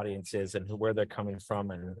what our audience is and where they're coming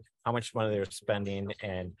from and how much money they're spending.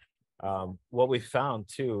 And what we found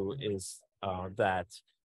too is that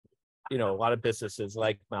a lot of businesses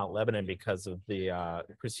like Mount Lebanon because of the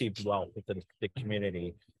perceived wealth within the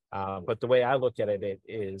community. But the way I look at it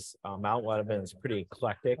is Mount Lebanon is pretty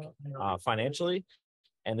eclectic financially.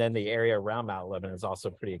 And then the area around Mount Lebanon is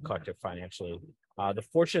also pretty eclectic financially. The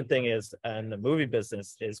fortunate thing is in the movie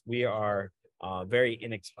business is we are very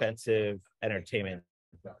inexpensive entertainment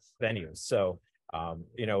venues. So,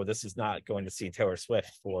 this is not going to see Taylor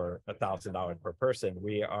Swift for $1,000 per person.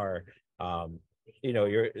 We are,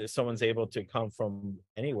 someone's able to come from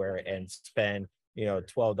anywhere and spend,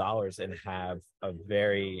 $12 and have a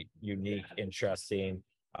very unique, interesting,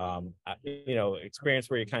 experience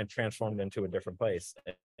where you kind of transformed into a different place.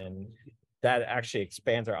 And that actually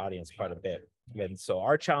expands our audience quite a bit. And so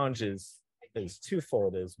our challenge is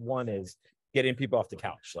twofold. One is getting people off the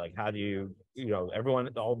couch. Like, how do you,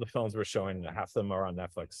 all the films we're showing, half of them are on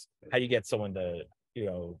Netflix. How do you get someone to,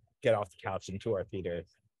 get off the couch into our theater?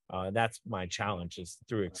 That's my challenge, is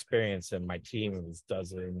through experience, and my team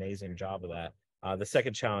does an amazing job of that. The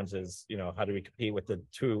second challenge is, how do we compete with the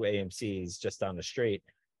 2 AMCs just down the street,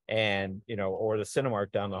 and or the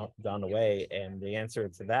Cinemark down the way? And the answer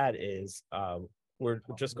to that is we're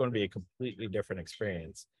just going to be a completely different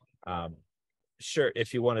experience. Sure,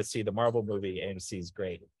 if you want to see the Marvel movie, AMC is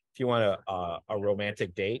great. If you want a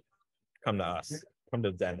romantic date, come to us. Come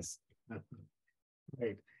to Denis.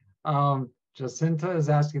 Great. Jacinta is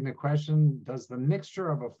asking the question: does the mixture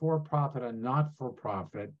of a for-profit and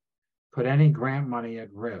not-for-profit put any grant money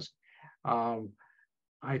at risk?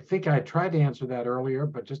 I think I tried to answer that earlier,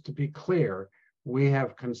 but just to be clear, we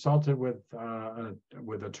have consulted with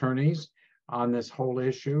attorneys on this whole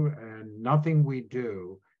issue, and nothing we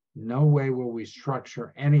do, no way will we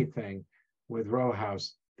structure anything with Row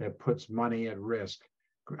House that puts money at risk,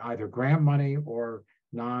 either grant money or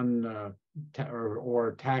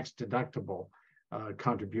or tax deductible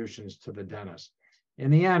contributions to the dentist.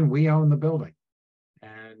 In the end, we own the building.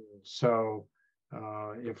 And so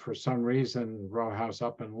if for some reason Row House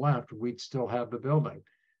up and left, we'd still have the building.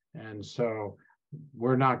 And so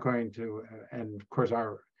we're not going to, and of course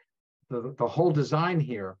the whole design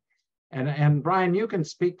here, and Brian, you can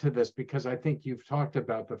speak to this because I think you've talked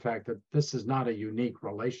about the fact that this is not a unique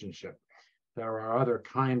relationship. There are other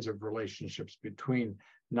kinds of relationships between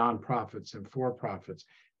nonprofits and for-profits.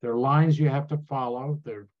 There are lines you have to follow.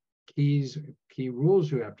 There are key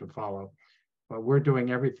rules you have to follow. But we're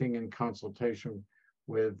doing everything in consultation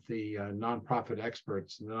with the nonprofit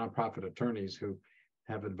experts and the nonprofit attorneys who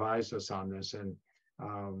have advised us on this. And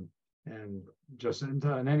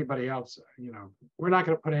Jacinta and anybody else, we're not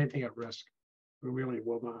going to put anything at risk. We really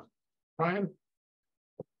will not. Brian?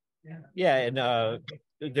 Yeah, and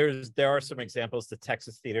there are some examples. The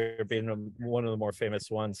Texas Theater being one of the more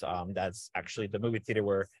famous ones. That's actually the movie theater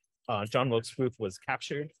where John Wilkes Booth was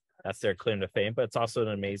captured. That's their claim to fame, but it's also an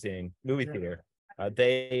amazing movie theater.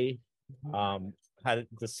 They had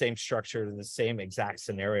the same structure, the same exact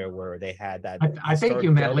scenario where they had that. I think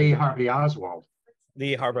you meant Lee Harvey Oswald.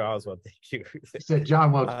 Lee Harvey Oswald. Thank you. I said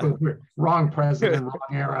John Wilkes Uh, Booth. Wrong president, wrong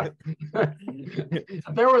era. If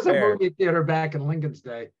there was a Fair. movie theater back in Lincoln's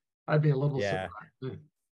day, I'd be a little Yeah. surprised.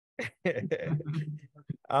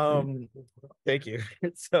 Thank you.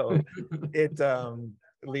 So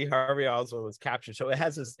Lee Harvey Oswald was captured. So it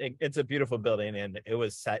has it's a beautiful building, and it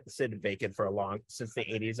was sitting vacant for since the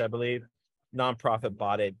 80s, I believe. Nonprofit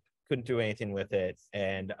bought it, couldn't do anything with it,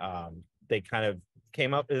 and they kind of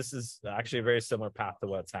came up. This is actually a very similar path to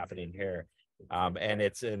what's happening here, and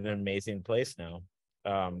it's an amazing place now.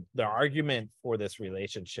 The argument for this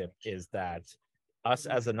relationship is that us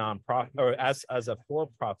as a nonprofit, or as a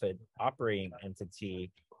for-profit operating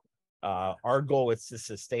entity, our goal is to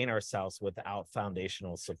sustain ourselves without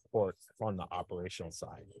foundational support from the operational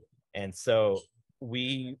side. And so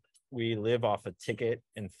we live off of ticket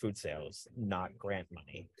and food sales, not grant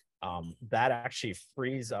money. That actually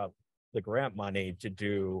frees up the grant money to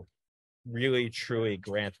do really truly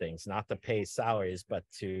grant things, not to pay salaries, but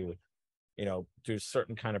to do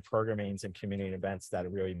certain kind of programmings and community events that are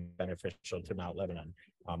really beneficial to Mount Lebanon.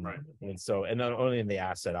 Right. And not only in the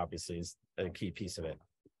asset, obviously, is a key piece of it.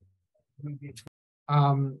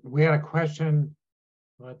 We had a question,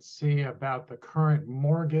 let's see, about the current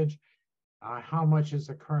mortgage. How much is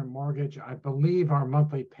the current mortgage? I believe our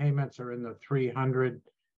monthly payments are in the $300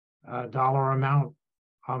 amount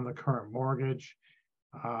on the current mortgage.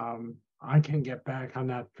 I can get back on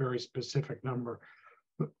that very specific number.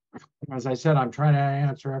 As I said, I'm trying to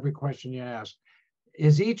answer every question you ask.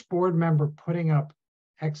 Is each board member putting up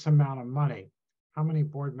X amount of money? How many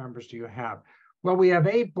board members do you have? Well, we have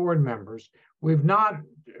 8 board members. We've not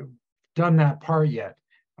done that part yet.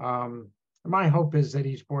 My hope is that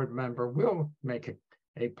each board member will make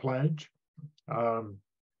a pledge.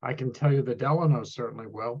 I can tell you the Delanos certainly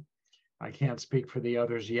will. I can't speak for the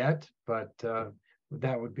others yet, but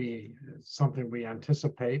that would be something we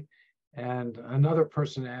anticipate. And another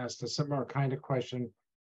person asked a similar kind of question.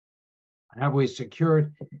 Have we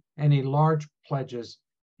secured any large pledges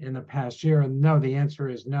in the past year? And no, the answer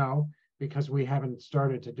is no, because we haven't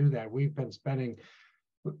started to do that. We've been spending,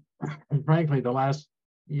 frankly, the last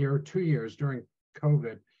year, 2 years during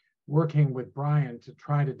COVID, working with Brian to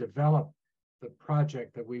try to develop the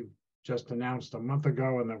project that we just announced a month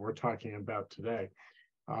ago and that we're talking about today.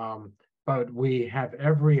 But we have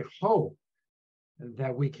every hope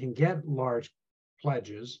that we can get large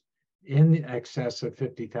pledges in excess of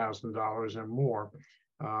 $50,000 or more.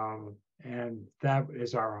 And that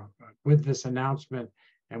is with this announcement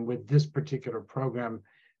and with this particular program,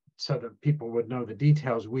 so that people would know the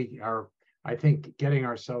details, we are, I think, getting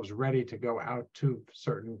ourselves ready to go out to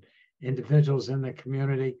certain individuals in the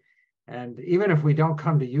community. And even if we don't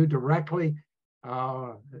come to you directly,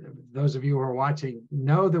 those of you who are watching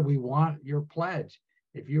know that we want your pledge.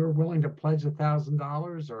 If you're willing to pledge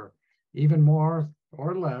 $1,000 or even more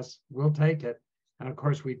or less, we'll take it. And of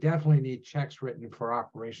course, we definitely need checks written for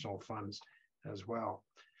operational funds as well.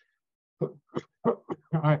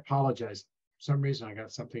 I apologize. For some reason, I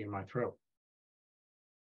got something in my throat.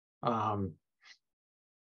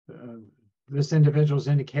 This individual is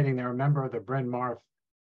indicating they're a member of the Bryn Mawr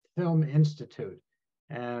Film Institute,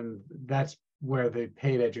 and that's where the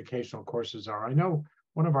paid educational courses are. I know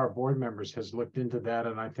one of our board members has looked into that,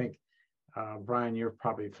 and I think, Brian, you're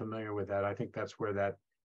probably familiar with that. I think that's where that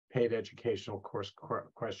paid educational course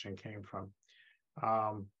question came from.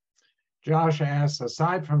 Josh asks,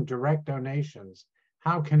 aside from direct donations,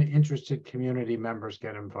 how can interested community members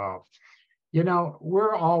get involved?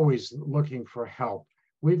 We're always looking for help.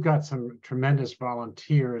 We've got some tremendous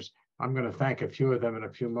volunteers. I'm going to thank a few of them in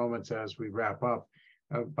a few moments as we wrap up.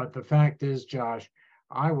 But the fact is, Josh,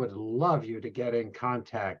 I would love you to get in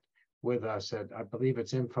contact with us at, I believe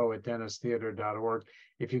it's info@denistheatre.org.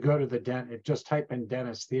 If you go to just type in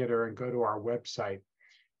Denis Theatre and go to our website,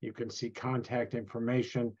 you can see contact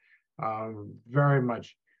information. Very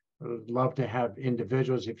much love to have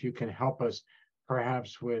individuals, if you can help us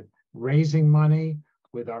perhaps with raising money,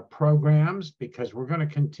 with our programs, because we're going to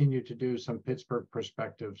continue to do some Pittsburgh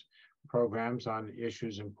Perspectives programs on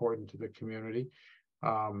issues important to the community.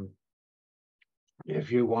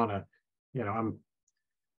 If you want to,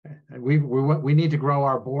 we need to grow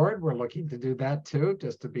our board. We're looking to do that too,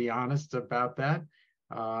 just to be honest about that,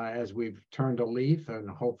 as we've turned a leaf and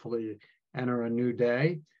hopefully enter a new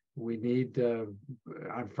day. We need,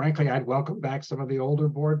 frankly, I'd welcome back some of the older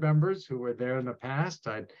board members who were there in the past.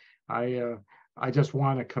 I just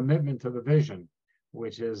want a commitment to the vision,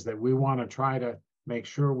 which is that we want to try to make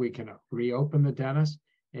sure we can reopen the Denis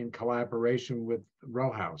in collaboration with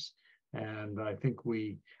Row House. And I think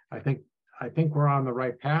we're on the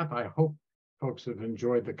right path. I hope folks have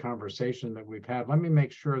enjoyed the conversation that we've had. Let me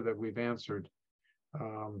make sure that we've answered.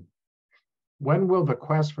 When will the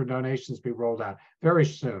quest for donations be rolled out? Very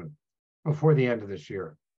soon, before the end of this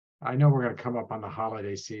year. I know we're going to come up on the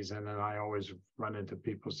holiday season, and I always run into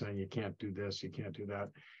people saying you can't do this, you can't do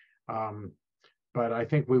that. But I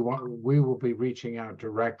think we will be reaching out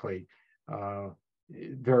directly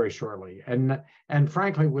very shortly. And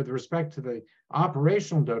frankly, with respect to the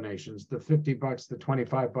operational donations, the $50, the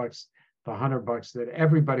 $25, the $100 that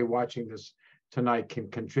everybody watching this tonight can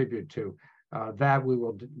contribute to, that we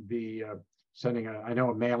will be sending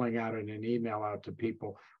a mailing out and an email out to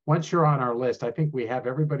people. Once you're on our list, I think we have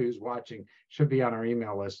everybody who's watching should be on our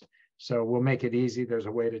email list. So we'll make it easy. There's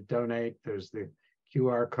a way to donate. There's the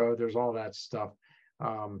QR code. There's all that stuff.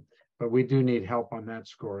 But we do need help on that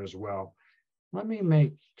score as well. Let me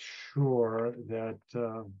make sure that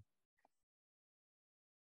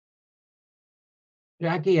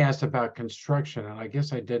Jackie asked about construction, and I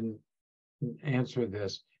guess I didn't answer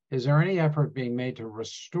this. Is there any effort being made to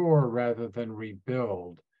restore rather than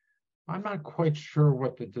rebuild? I'm not quite sure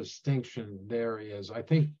what the distinction there is. I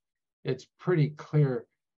think it's pretty clear.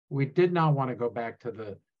 We did not want to go back to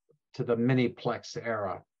the miniplex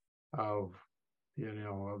era of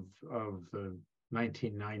the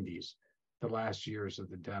 1990s, the last years of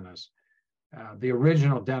the Dennis. The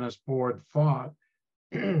original Dennis board thought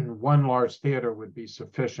one large theater would be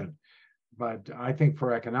sufficient, but I think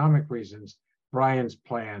for economic reasons, Brian's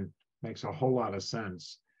plan makes a whole lot of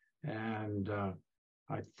sense. And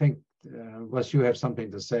I think, unless you have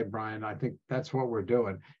something to say, Brian, I think that's what we're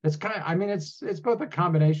doing. It's it's both a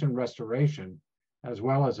combination restoration as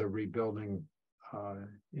well as a rebuilding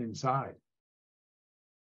inside.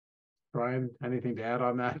 Brian, anything to add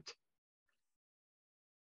on that?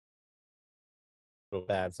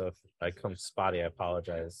 Bad, so if I come spotty, I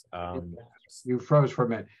apologize. You froze for a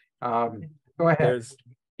minute. Go ahead.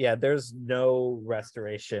 There's no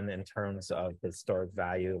restoration in terms of historic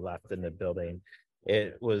value left in the building.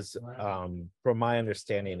 It was, from my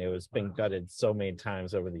understanding, it was been gutted so many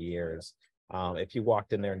times over the years. If you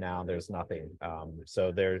walked in there now, there's nothing.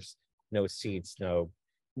 So there's no seats, no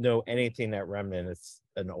anything that remnant. It's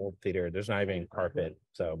an old theater. There's not even carpet.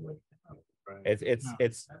 So it's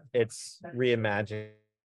reimagined.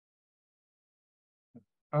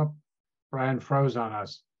 Oh, Brian froze on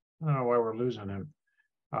us. I don't know why we're losing him.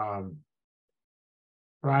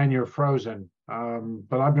 Brian, you're frozen.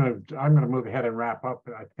 But I'm gonna move ahead and wrap up.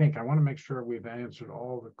 I think I want to make sure we've answered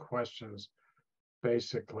all the questions,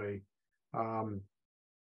 basically.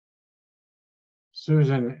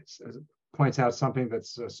 Susan points out something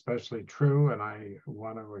that's especially true, and I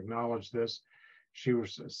want to acknowledge this. She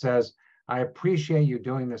says, I appreciate you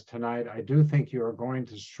doing this tonight. I do think you are going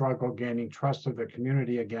to struggle gaining trust of the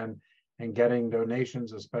community again and getting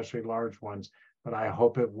donations, especially large ones, but I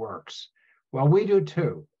hope it works. Well, we do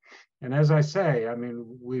too. And as I say, I mean,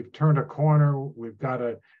 we've turned a corner. We've got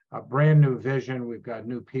a brand new vision. We've got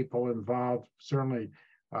new people involved, certainly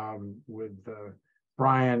with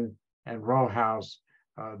Brian and Row House.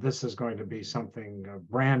 This is going to be something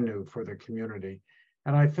brand new for the community.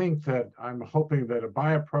 And I think that I'm hoping that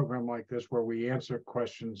a program like this, where we answer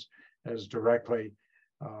questions as directly,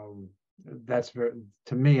 that's very,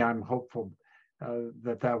 to me, I'm hopeful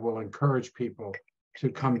that will encourage people to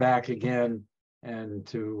come back again and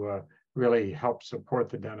to really help support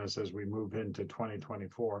the Dennis as we move into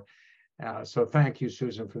 2024. So thank you,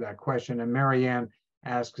 Susan, for that question. And Marianne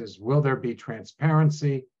asks, will there be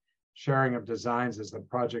transparency, sharing of designs as the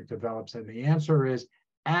project develops? And the answer is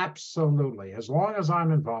absolutely. As long as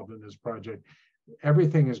I'm involved in this project,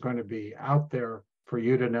 everything is going to be out there for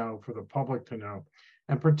you to know, for the public to know,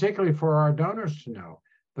 and particularly for our donors to know.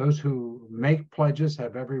 Those who make pledges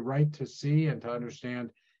have every right to see and to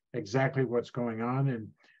understand exactly what's going on.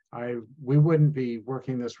 And we wouldn't be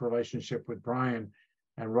working this relationship with Brian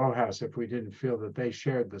and Row House if we didn't feel that they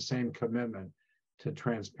shared the same commitment to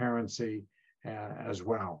transparency as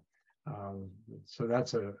well. So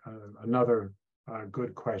that's another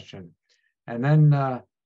good question. And then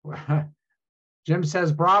Jim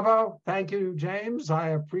says, bravo. Thank you, James. I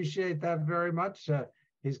appreciate that very much.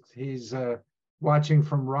 He's watching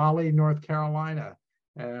from Raleigh, North Carolina.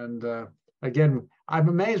 And again, I'm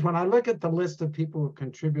amazed when I look at the list of people who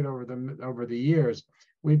contribute over the years.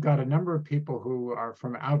 We've got a number of people who are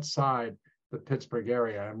from outside the Pittsburgh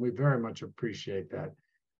area, and we very much appreciate that.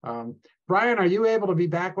 Brian, are you able to be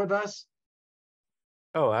back with us?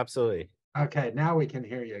 Oh, absolutely. Okay, now we can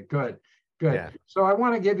hear you. Good. Yeah. So I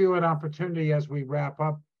want to give you an opportunity as we wrap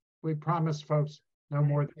up. We promised folks no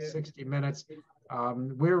more than 60 minutes.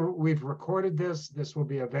 We've recorded this. This will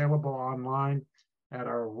be available online. at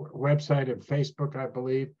our website and Facebook, I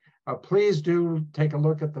believe. Please do take a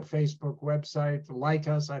look at the Facebook website, like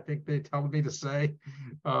us, I think they tell me to say.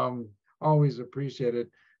 Always appreciate it.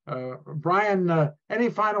 Brian, any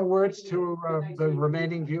final words to the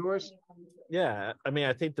remaining viewers? Yeah, I mean,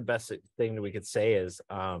 I think the best thing that we could say is,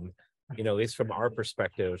 you know, at least from our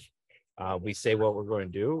perspective, we say what we're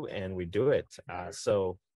going to do and we do it.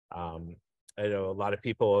 I know a lot of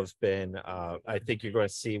people have been, I think you're going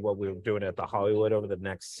to see what we're doing at the Hollywood over the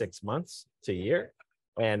next 6 months to a year,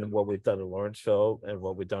 and what we've done in Lawrenceville and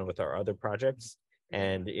what we've done with our other projects.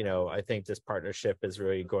 And, you know, I think this partnership is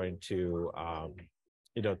really going to,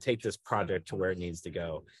 you know, take this project to where it needs to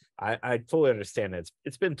go. I fully understand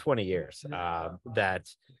it's been 20 years that,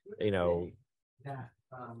 you know,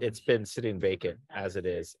 it's been sitting vacant as it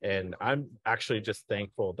is. And I'm actually just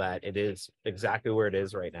thankful that it is exactly where it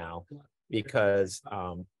is right now, because,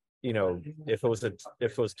 you know, if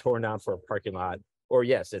it was torn down for a parking lot, or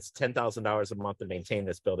yes, it's $10,000 a month to maintain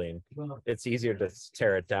this building, it's easier to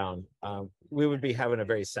tear it down. We would be having a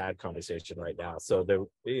very sad conversation right now. So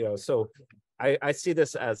I see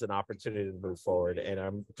this as an opportunity to move forward, and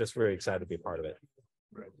I'm just really excited to be a part of it.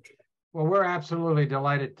 Well, we're absolutely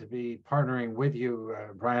delighted to be partnering with you,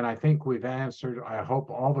 Brian. I think we've answered, I hope,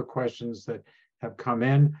 all the questions that have come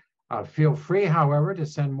in. Feel free, however, to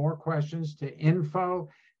send more questions to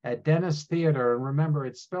info@Denis Theatre. And remember,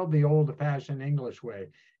 it's spelled the old-fashioned English way,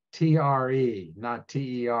 TRE, not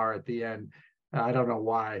TER at the end. I don't know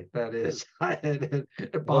why that is.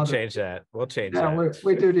 We'll change that. We'll change that.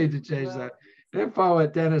 We do need to change that.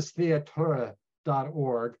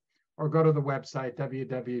 info@DenisTheatre.org, or go to the website,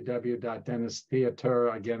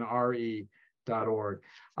 www.DenisTheatre, again, re.org.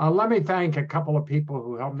 Let me thank a couple of people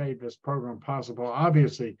who helped make this program possible.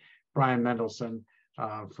 Obviously, Brian Mendelssohn,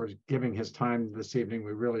 for giving his time this evening.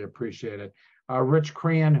 We really appreciate it. Rich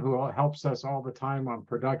Crean, who helps us all the time on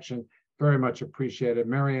production, very much appreciated.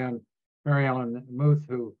 Mary Ellen Muth,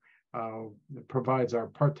 who provides our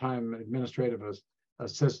part-time administrative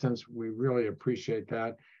assistance. We really appreciate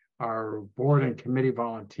that. Our board and committee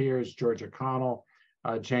volunteers, Georgia Connell,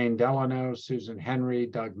 Jon Delano, Susan Henry,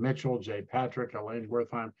 Doug Mitchell, Jay Patrick, Elaine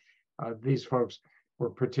Wertheim. These folks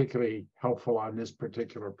were particularly helpful on this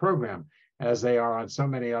particular program, as they are on so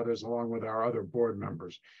many others, along with our other board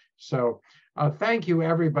members. So thank you,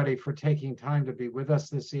 everybody, for taking time to be with us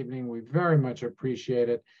this evening. We very much appreciate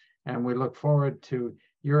it, and we look forward to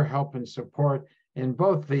your help and support in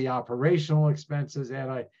both the operational expenses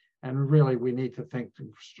and really we need to think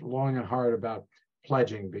long and hard about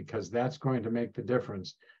pledging, because that's going to make the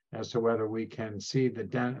difference as to whether we can see the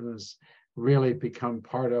Denis really become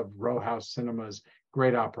part of Row House Cinema's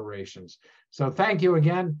great operations. So thank you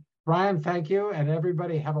again. Brian, thank you, and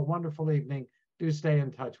everybody have a wonderful evening. Do stay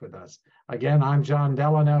in touch with us. Again, I'm Jon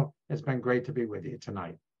Delano. It's been great to be with you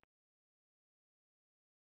tonight.